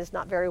Formation is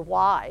not very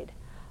wide,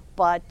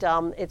 but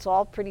it's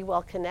all pretty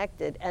well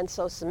connected. And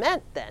so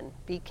cement then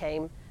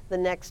became the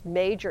next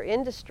major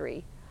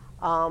industry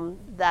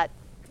that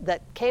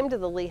came to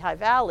the Lehigh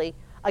Valley,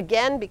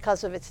 again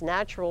because of its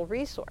natural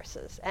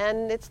resources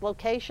and its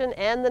location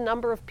and the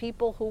number of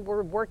people who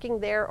were working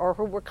there or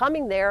who were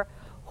coming there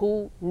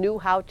who knew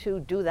how to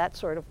do that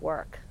sort of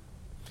work.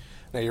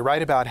 Now, you're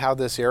right about how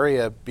this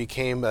area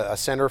became a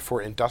center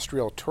for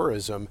industrial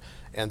tourism,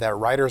 and that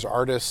writers,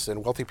 artists,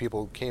 and wealthy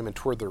people came and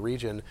toured the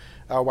region.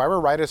 Why were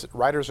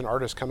writers and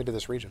artists coming to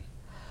this region?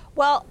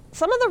 Well,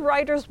 some of the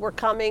writers were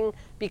coming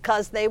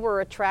because they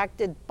were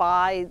attracted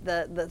by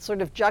the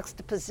sort of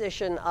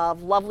juxtaposition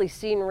of lovely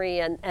scenery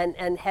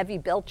and heavy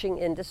belching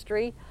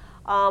industry.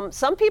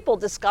 Some people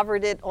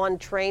discovered it on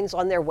trains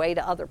on their way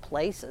to other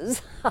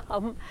places.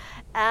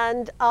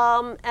 And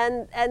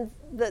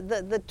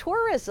the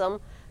tourism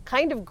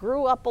kind of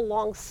grew up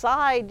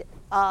alongside,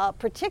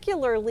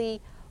 particularly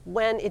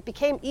when it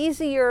became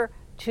easier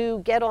to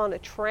get on a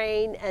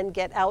train and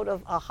get out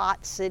of a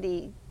hot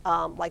city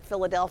like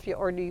Philadelphia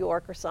or New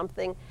York or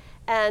something,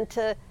 and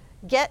to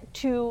get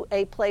to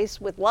a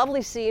place with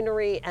lovely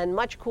scenery and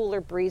much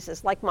cooler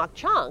breezes like Mauch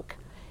Chunk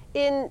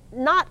in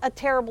not a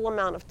terrible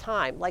amount of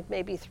time, like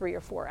maybe 3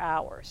 or 4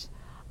 hours.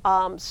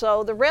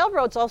 So the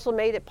railroads also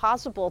made it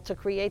possible to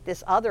create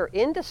this other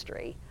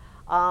industry,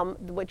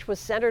 which was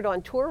centered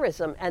on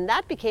tourism, and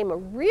that became a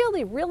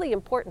really, really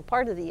important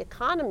part of the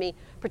economy,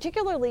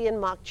 particularly in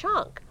Mauch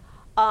Chunk.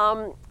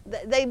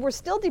 They were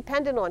still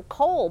dependent on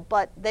coal,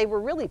 but they were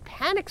really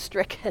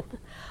panic-stricken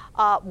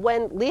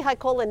when Lehigh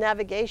Coal and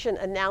Navigation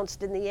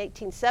announced in the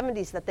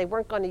 1870s that they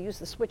weren't going to use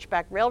the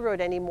Switchback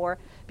Railroad anymore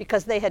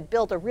because they had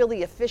built a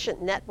really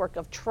efficient network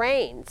of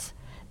trains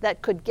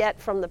that could get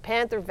from the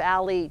Panther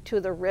Valley to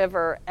the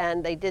river,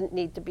 and they didn't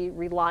need to be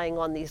relying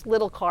on these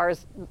little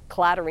cars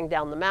clattering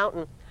down the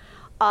mountain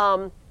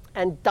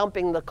and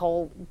dumping the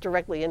coal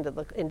directly into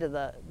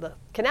the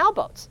canal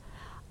boats.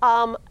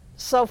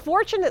 So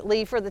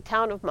fortunately for the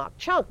town of Mauch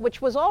Chunk, which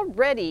was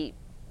already,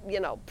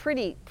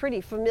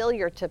 pretty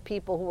familiar to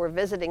people who were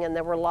visiting, and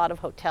there were a lot of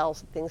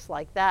hotels and things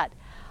like that,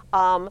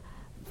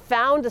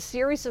 found a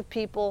series of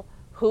people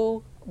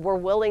who were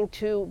willing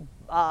to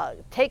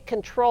take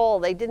control.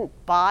 They didn't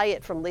buy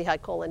it from Lehigh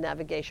Coal and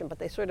Navigation, but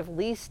they sort of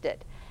leased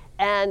it.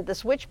 And the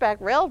Switchback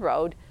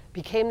Railroad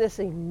became this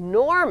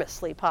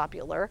enormously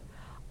popular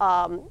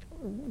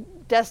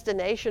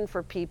destination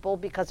for people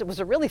because it was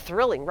a really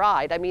thrilling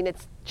ride. I mean,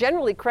 it's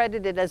generally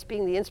credited as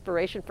being the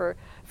inspiration for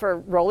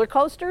roller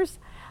coasters.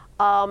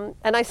 And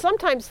I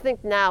sometimes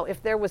think now,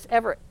 if there was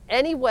ever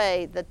any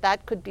way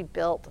that could be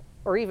built,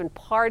 or even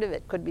part of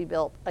it could be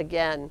built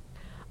again,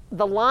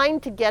 the line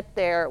to get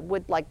there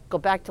would go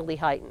back to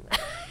Lehighton.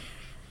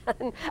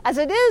 As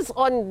it is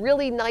on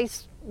really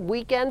nice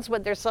weekends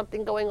when there's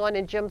something going on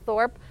in Jim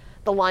Thorpe,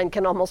 the line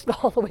can almost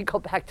all the way go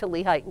back to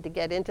Lehighton to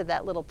get into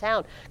that little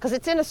town. Because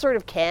it's in a sort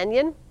of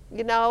canyon,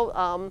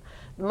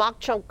 Mauch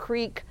Chunk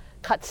Creek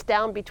cuts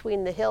down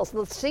between the hills.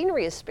 The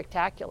scenery is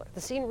spectacular.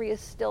 The scenery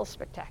is still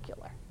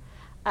spectacular.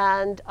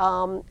 And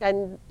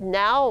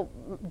now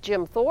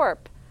Jim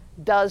Thorpe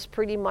does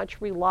pretty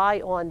much rely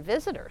on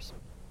visitors.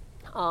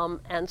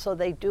 And so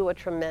they do a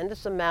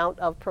tremendous amount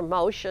of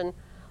promotion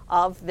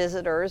of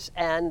visitors,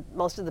 and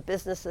most of the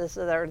businesses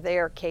that are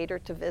there cater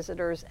to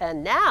visitors.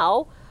 And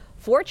now,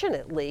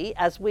 fortunately,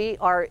 as we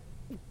are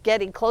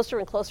getting closer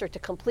and closer to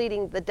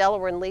completing the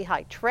Delaware and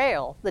Lehigh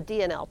Trail, the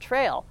DNL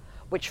Trail,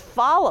 which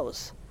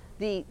follows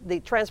the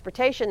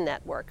transportation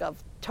network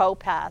of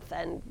towpath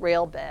and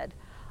rail bed.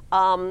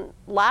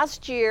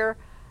 Last year,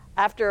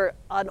 after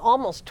an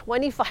almost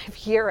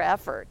 25-year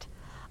effort,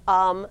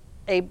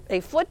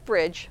 a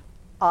footbridge,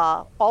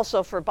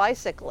 also for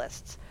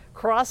bicyclists,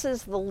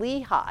 crosses the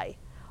Lehigh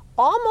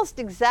almost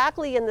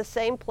exactly in the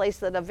same place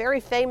that a very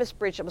famous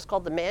bridge that was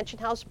called the Mansion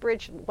House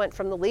Bridge went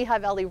from the Lehigh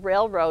Valley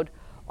Railroad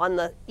on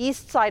the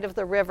east side of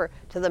the river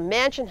to the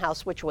Mansion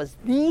House, which was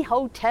the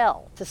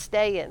hotel to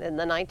stay in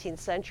the 19th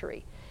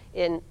century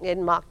in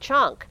Mauch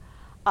Chunk.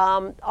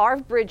 Our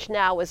bridge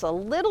now is a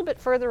little bit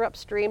further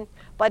upstream,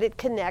 but it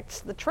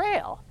connects the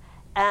trail.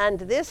 And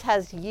this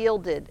has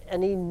yielded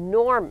an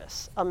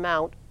enormous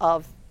amount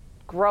of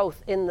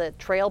growth in the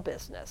trail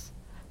business,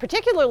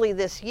 particularly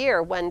this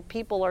year when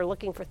people are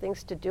looking for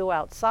things to do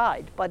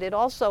outside. But it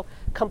also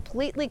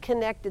completely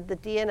connected the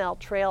DNL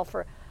Trail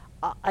for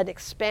an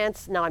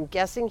expanse. Now I'm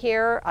guessing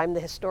here, I'm the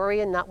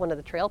historian, not one of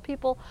the trail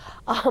people,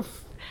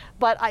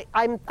 but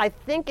I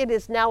think it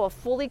is now a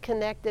fully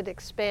connected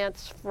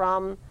expanse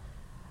from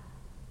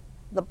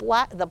the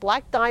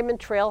Black Diamond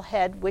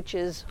Trailhead, which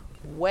is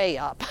way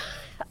up,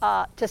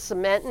 to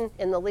Cementon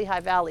in the Lehigh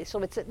Valley.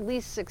 So it's at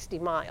least 60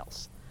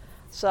 miles.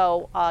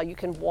 So you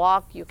can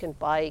walk, you can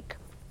bike.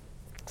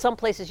 Some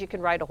places you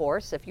can ride a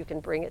horse if you can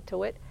bring it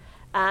to it.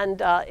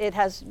 And it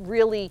has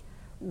really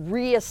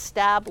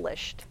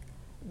reestablished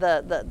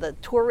the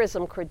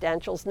tourism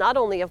credentials, not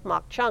only of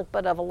Mauch Chunk,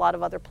 but of a lot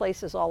of other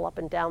places all up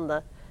and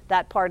down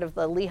that part of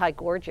the Lehigh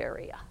Gorge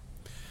area.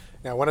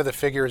 Now, one of the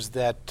figures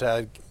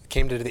that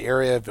came to the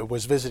area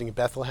was visiting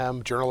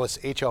Bethlehem, journalist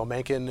H.L.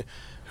 Mencken,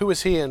 Who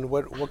was he, and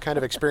what kind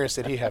of experience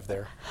did he have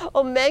there?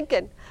 Oh,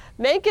 Mencken.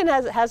 Mencken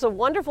has a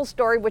wonderful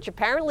story, which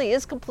apparently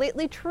is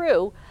completely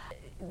true.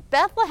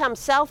 Bethlehem,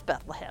 South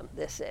Bethlehem,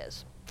 this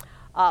is,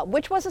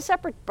 which was a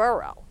separate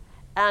borough,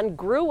 and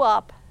grew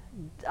up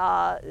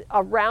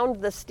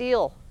around the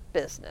steel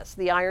business,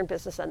 the iron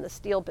business and the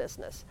steel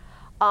business,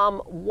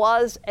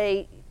 was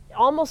a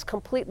almost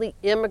completely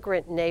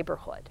immigrant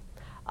neighborhood,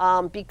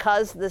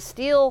 because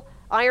the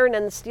iron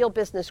and the steel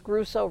business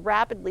grew so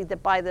rapidly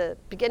that by the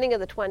beginning of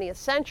the 20th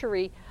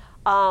century,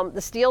 the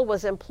steel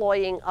was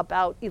employing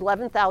about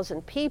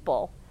 11,000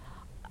 people,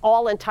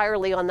 all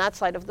entirely on that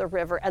side of the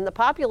river, and the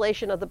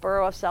population of the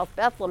borough of South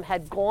Bethlehem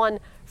had gone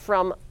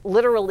from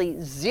literally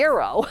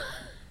zero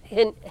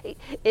in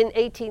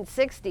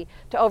 1860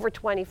 to over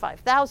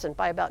 25,000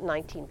 by about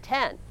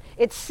 1910.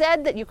 It's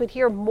said that you could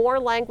hear more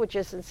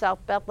languages in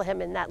South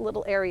Bethlehem in that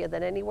little area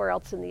than anywhere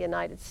else in the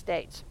United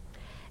States.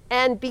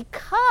 And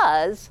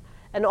because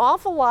an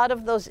awful lot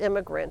of those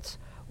immigrants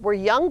were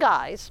young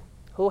guys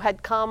who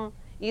had come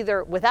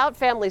either without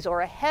families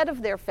or ahead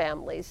of their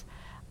families,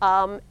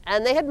 and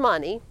they had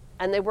money,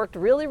 and they worked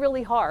really,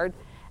 really hard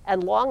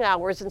and long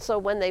hours, and so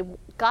when they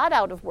got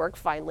out of work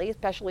finally,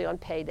 especially on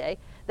payday,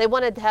 they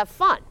wanted to have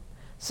fun.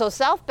 So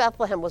South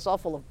Bethlehem was all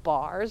full of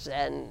bars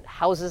and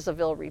houses of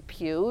ill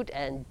repute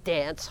and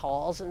dance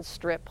halls and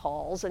strip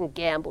halls and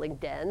gambling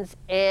dens,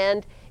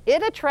 and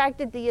it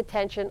attracted the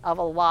attention of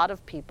a lot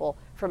of people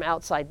from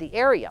outside the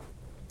area.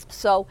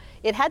 So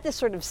it had this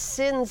sort of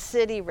Sin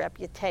City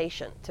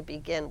reputation to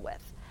begin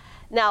with.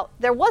 Now,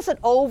 there was an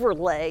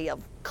overlay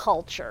of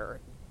culture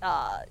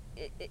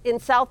in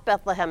South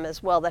Bethlehem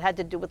as well that had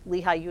to do with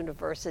Lehigh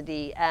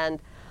University,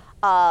 and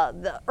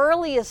the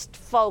earliest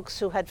folks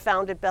who had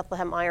founded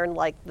Bethlehem Iron,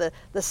 like the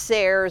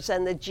Sayres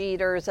and the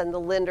Jeters and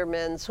the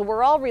Lindermans, who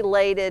were all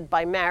related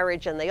by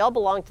marriage and they all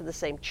belonged to the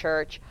same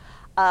church.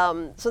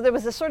 So there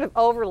was this sort of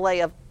overlay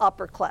of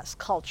upper class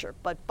culture,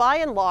 but by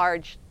and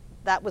large,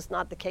 that was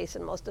not the case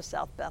in most of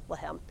South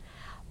Bethlehem.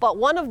 But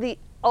one of the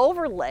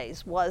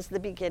overlays was the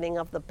beginning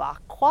of the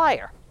Bach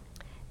Choir.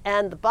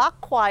 And the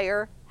Bach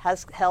Choir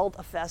has held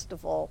a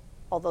festival,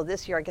 although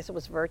this year I guess it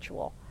was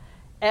virtual,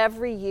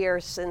 every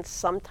year since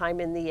sometime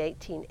in the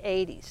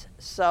 1880s.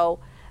 So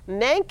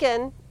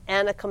Mencken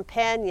and a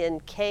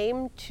companion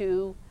came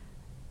to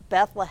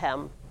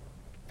Bethlehem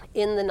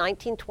in the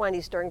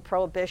 1920s during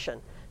Prohibition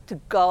to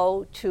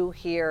go to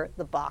hear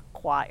the Bach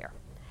Choir.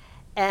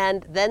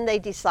 And then they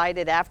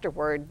decided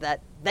afterward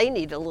that they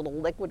needed a little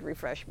liquid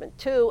refreshment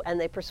too, and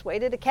they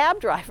persuaded a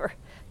cab driver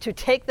to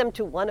take them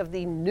to one of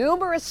the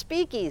numerous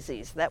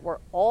speakeasies that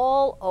were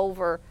all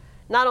over,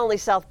 not only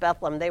South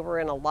Bethlehem, they were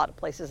in a lot of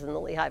places in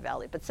the Lehigh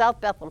Valley, but South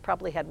Bethlehem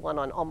probably had one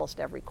on almost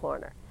every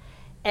corner.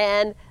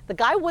 And the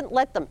guy wouldn't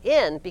let them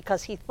in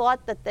because he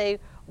thought that they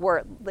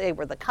were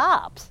the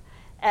cops.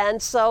 And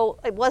so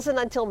it wasn't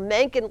until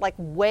Mencken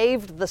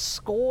waved the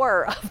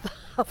score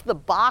of the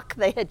Bach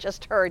they had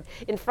just heard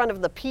in front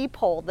of the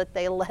peephole that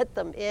they let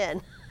them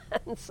in.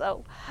 And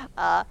so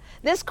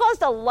this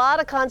caused a lot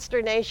of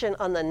consternation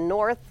on the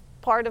north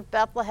part of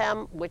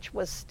Bethlehem, which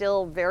was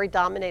still very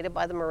dominated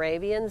by the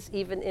Moravians,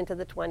 even into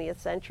the 20th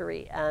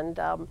century. And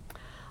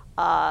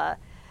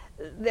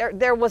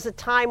there was a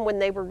time when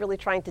they were really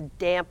trying to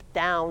damp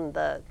down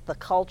the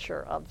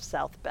culture of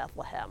South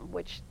Bethlehem,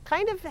 which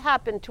kind of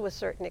happened to a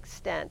certain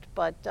extent.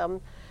 But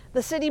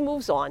the city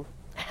moves on,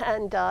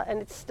 and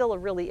it's still a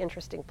really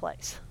interesting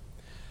place.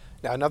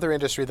 Now, another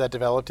industry that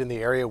developed in the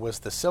area was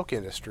the silk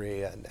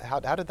industry. And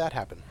how did that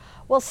happen?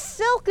 Well,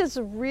 silk is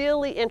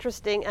really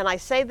interesting, and I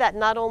say that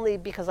not only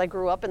because I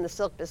grew up in the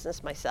silk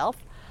business myself.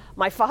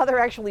 My father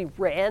actually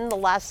ran the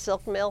last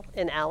silk mill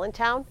in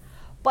Allentown.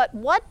 But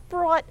what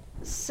brought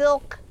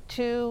silk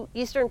to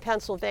eastern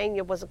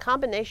Pennsylvania was a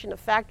combination of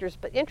factors,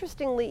 but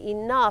interestingly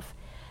enough,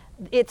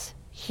 it's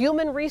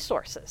human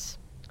resources,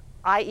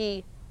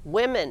 i.e.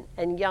 women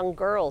and young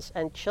girls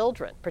and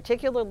children,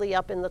 particularly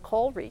up in the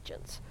coal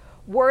regions,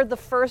 were the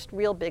first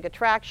real big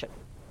attraction.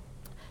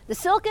 The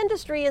silk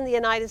industry in the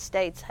United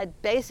States had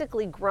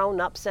basically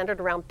grown up centered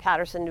around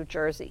Paterson, New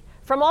Jersey,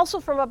 from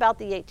about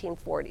the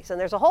 1840s. And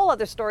there's a whole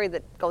other story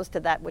that goes to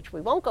that, which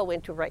we won't go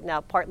into right now,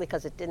 partly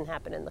because it didn't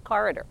happen in the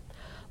corridor.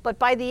 But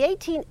by the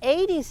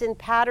 1880s in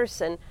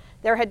Paterson,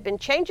 there had been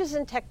changes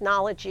in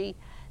technology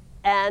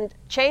and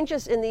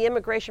changes in the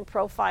immigration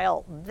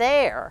profile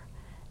there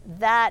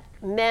that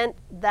meant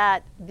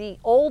that the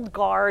old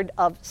guard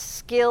of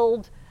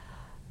skilled,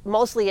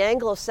 mostly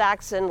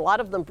Anglo-Saxon, a lot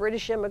of them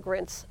British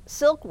immigrants,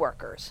 silk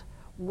workers,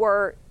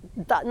 were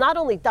not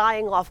only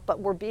dying off,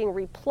 but were being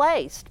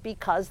replaced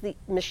because the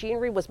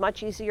machinery was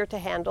much easier to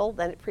handle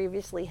than it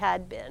previously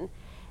had been.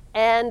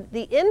 And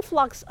the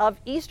influx of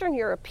Eastern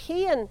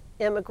European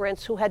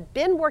immigrants who had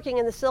been working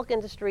in the silk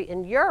industry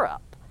in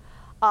Europe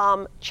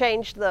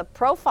changed the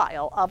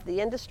profile of the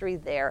industry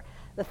there.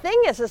 The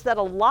thing is that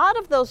a lot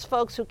of those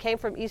folks who came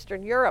from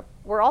Eastern Europe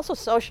were also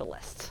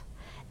socialists.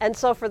 And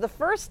so for the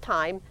first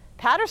time,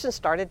 Paterson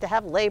started to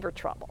have labor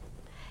trouble.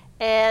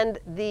 And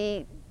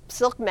the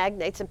silk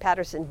magnates in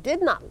Paterson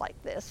did not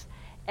like this.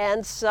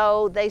 And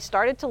so they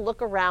started to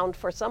look around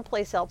for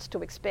someplace else to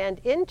expand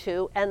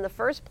into, and the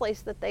first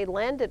place that they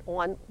landed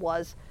on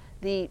was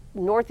the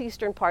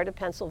northeastern part of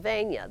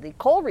Pennsylvania, the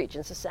coal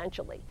regions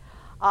essentially.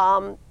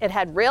 It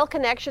had rail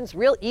connections,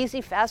 real easy,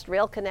 fast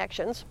rail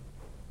connections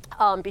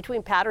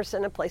between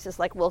Paterson and places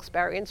like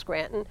Wilkes-Barre and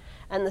Scranton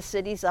and the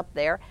cities up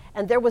there.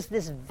 And there was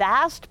this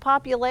vast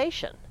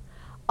population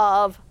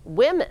of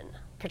women,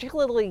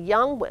 particularly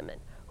young women,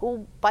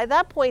 who by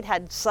that point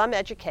had some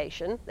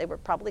education. They were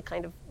probably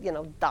kind of,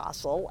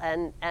 docile,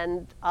 and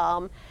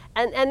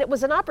it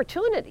was an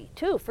opportunity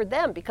too for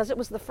them, because it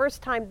was the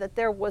first time that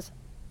there was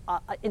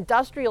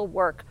industrial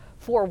work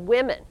for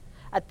women.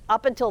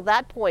 Up until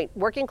that point,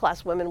 working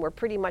class women were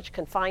pretty much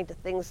confined to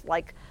things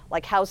like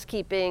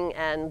housekeeping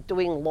and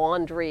doing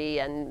laundry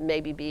and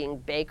maybe being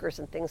bakers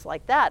and things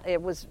like that.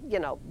 It was,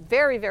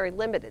 very, very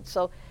limited.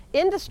 So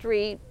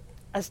industry,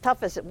 as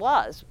tough as it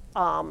was,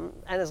 and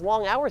as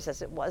long hours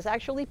as it was,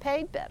 actually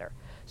paid better.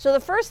 So the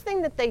first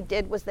thing that they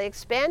did was they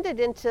expanded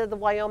into the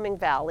Wyoming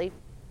Valley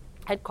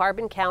at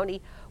Carbon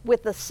County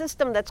with a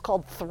system that's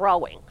called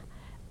throwing,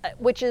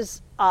 which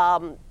is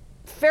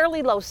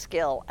fairly low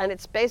skill, and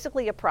it's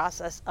basically a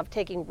process of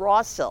taking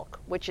raw silk,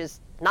 which is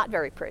not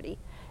very pretty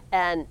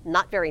and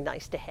not very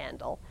nice to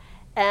handle,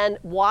 and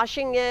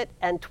washing it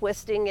and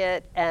twisting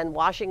it and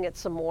washing it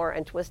some more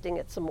and twisting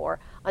it some more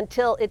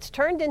until it's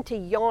turned into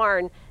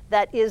yarn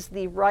that is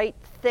the right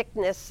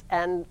thickness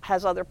and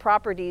has other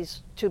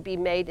properties to be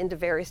made into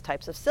various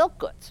types of silk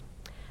goods.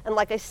 And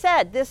like I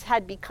said, this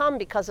had become,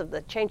 because of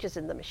the changes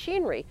in the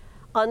machinery,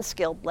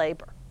 unskilled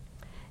labor.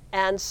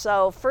 And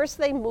so first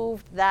they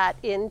moved that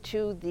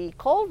into the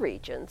coal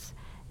regions,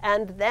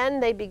 and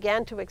then they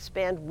began to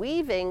expand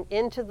weaving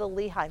into the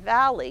Lehigh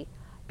Valley,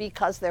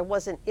 because there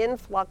was an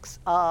influx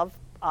of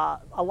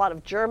a lot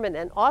of German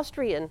and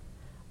Austrian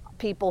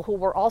people who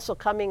were also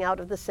coming out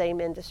of the same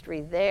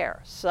industry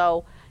there.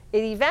 So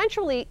it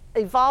eventually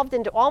evolved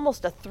into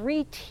almost a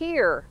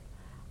three-tier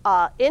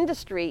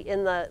industry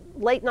in the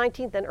late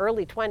 19th and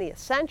early 20th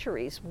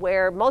centuries,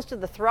 where most of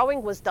the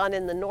throwing was done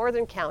in the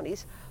northern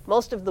counties,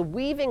 most of the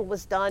weaving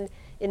was done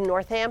in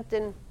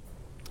Northampton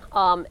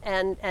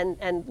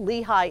and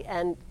Lehigh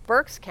and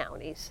Berks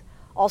counties,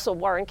 also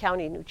Warren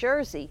County, New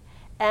Jersey,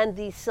 and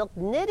the silk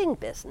knitting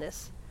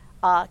business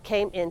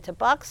came into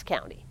Bucks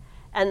County.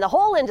 And the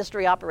whole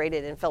industry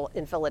operated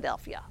in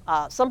Philadelphia.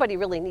 Somebody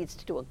really needs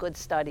to do a good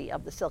study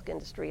of the silk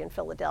industry in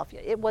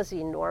Philadelphia. It was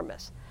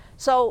enormous.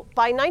 So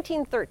by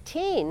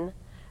 1913,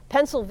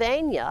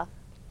 Pennsylvania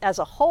as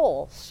a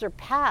whole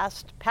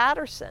surpassed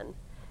Paterson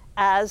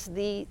as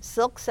the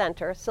silk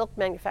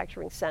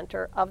manufacturing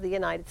center of the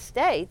United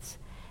States.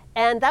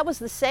 And that was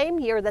the same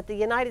year that the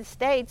United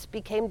States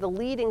became the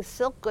leading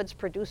silk goods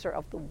producer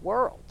of the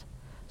world.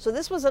 So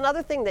this was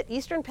another thing that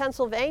Eastern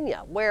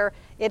Pennsylvania, where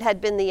it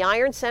had been the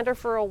iron center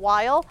for a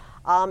while,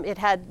 it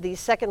had the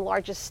second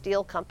largest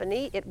steel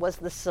company, it was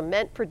the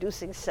cement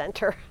producing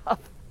center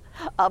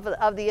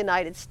of the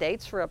United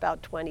States for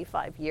about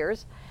 25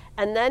 years.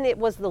 And then it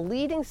was the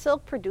leading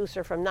silk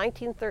producer from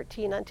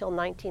 1913 until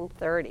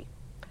 1930.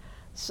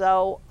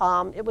 So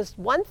it was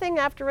one thing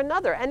after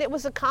another. And it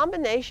was a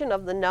combination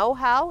of the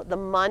know-how, the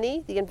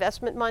money, the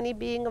investment money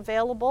being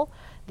available,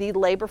 the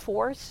labor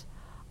force,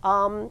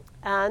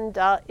 and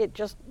it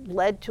just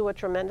led to a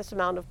tremendous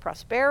amount of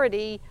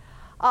prosperity,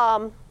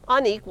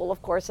 unequal,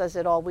 of course, as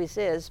it always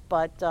is,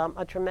 but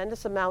a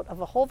tremendous amount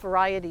of a whole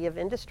variety of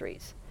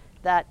industries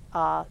that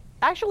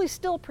actually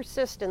still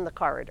persist in the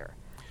corridor.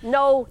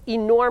 No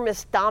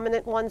enormous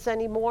dominant ones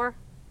anymore,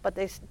 but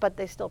they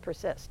still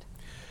persist.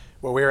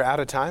 Well, we are out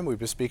of time. We've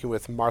been speaking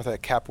with Martha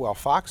Capwell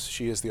Fox.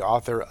 She is the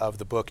author of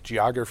the book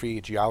Geography,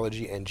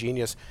 Geology, and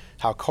Genius: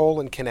 How Coal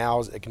and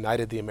Canals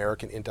Ignited the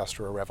American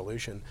Industrial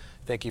Revolution.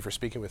 Thank you for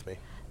speaking with me.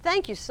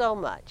 Thank you so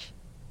much.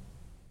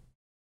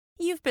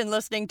 You've been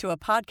listening to a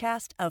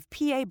podcast of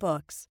PA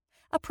Books,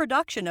 a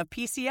production of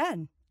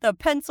PCN, the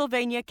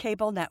Pennsylvania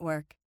Cable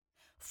Network.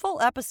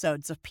 Full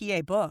episodes of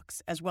PA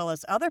Books, as well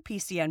as other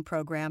PCN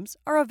programs,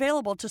 are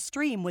available to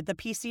stream with the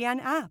PCN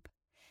app.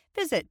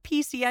 Visit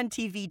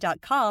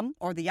PCNTV.com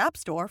or the App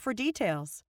Store for details.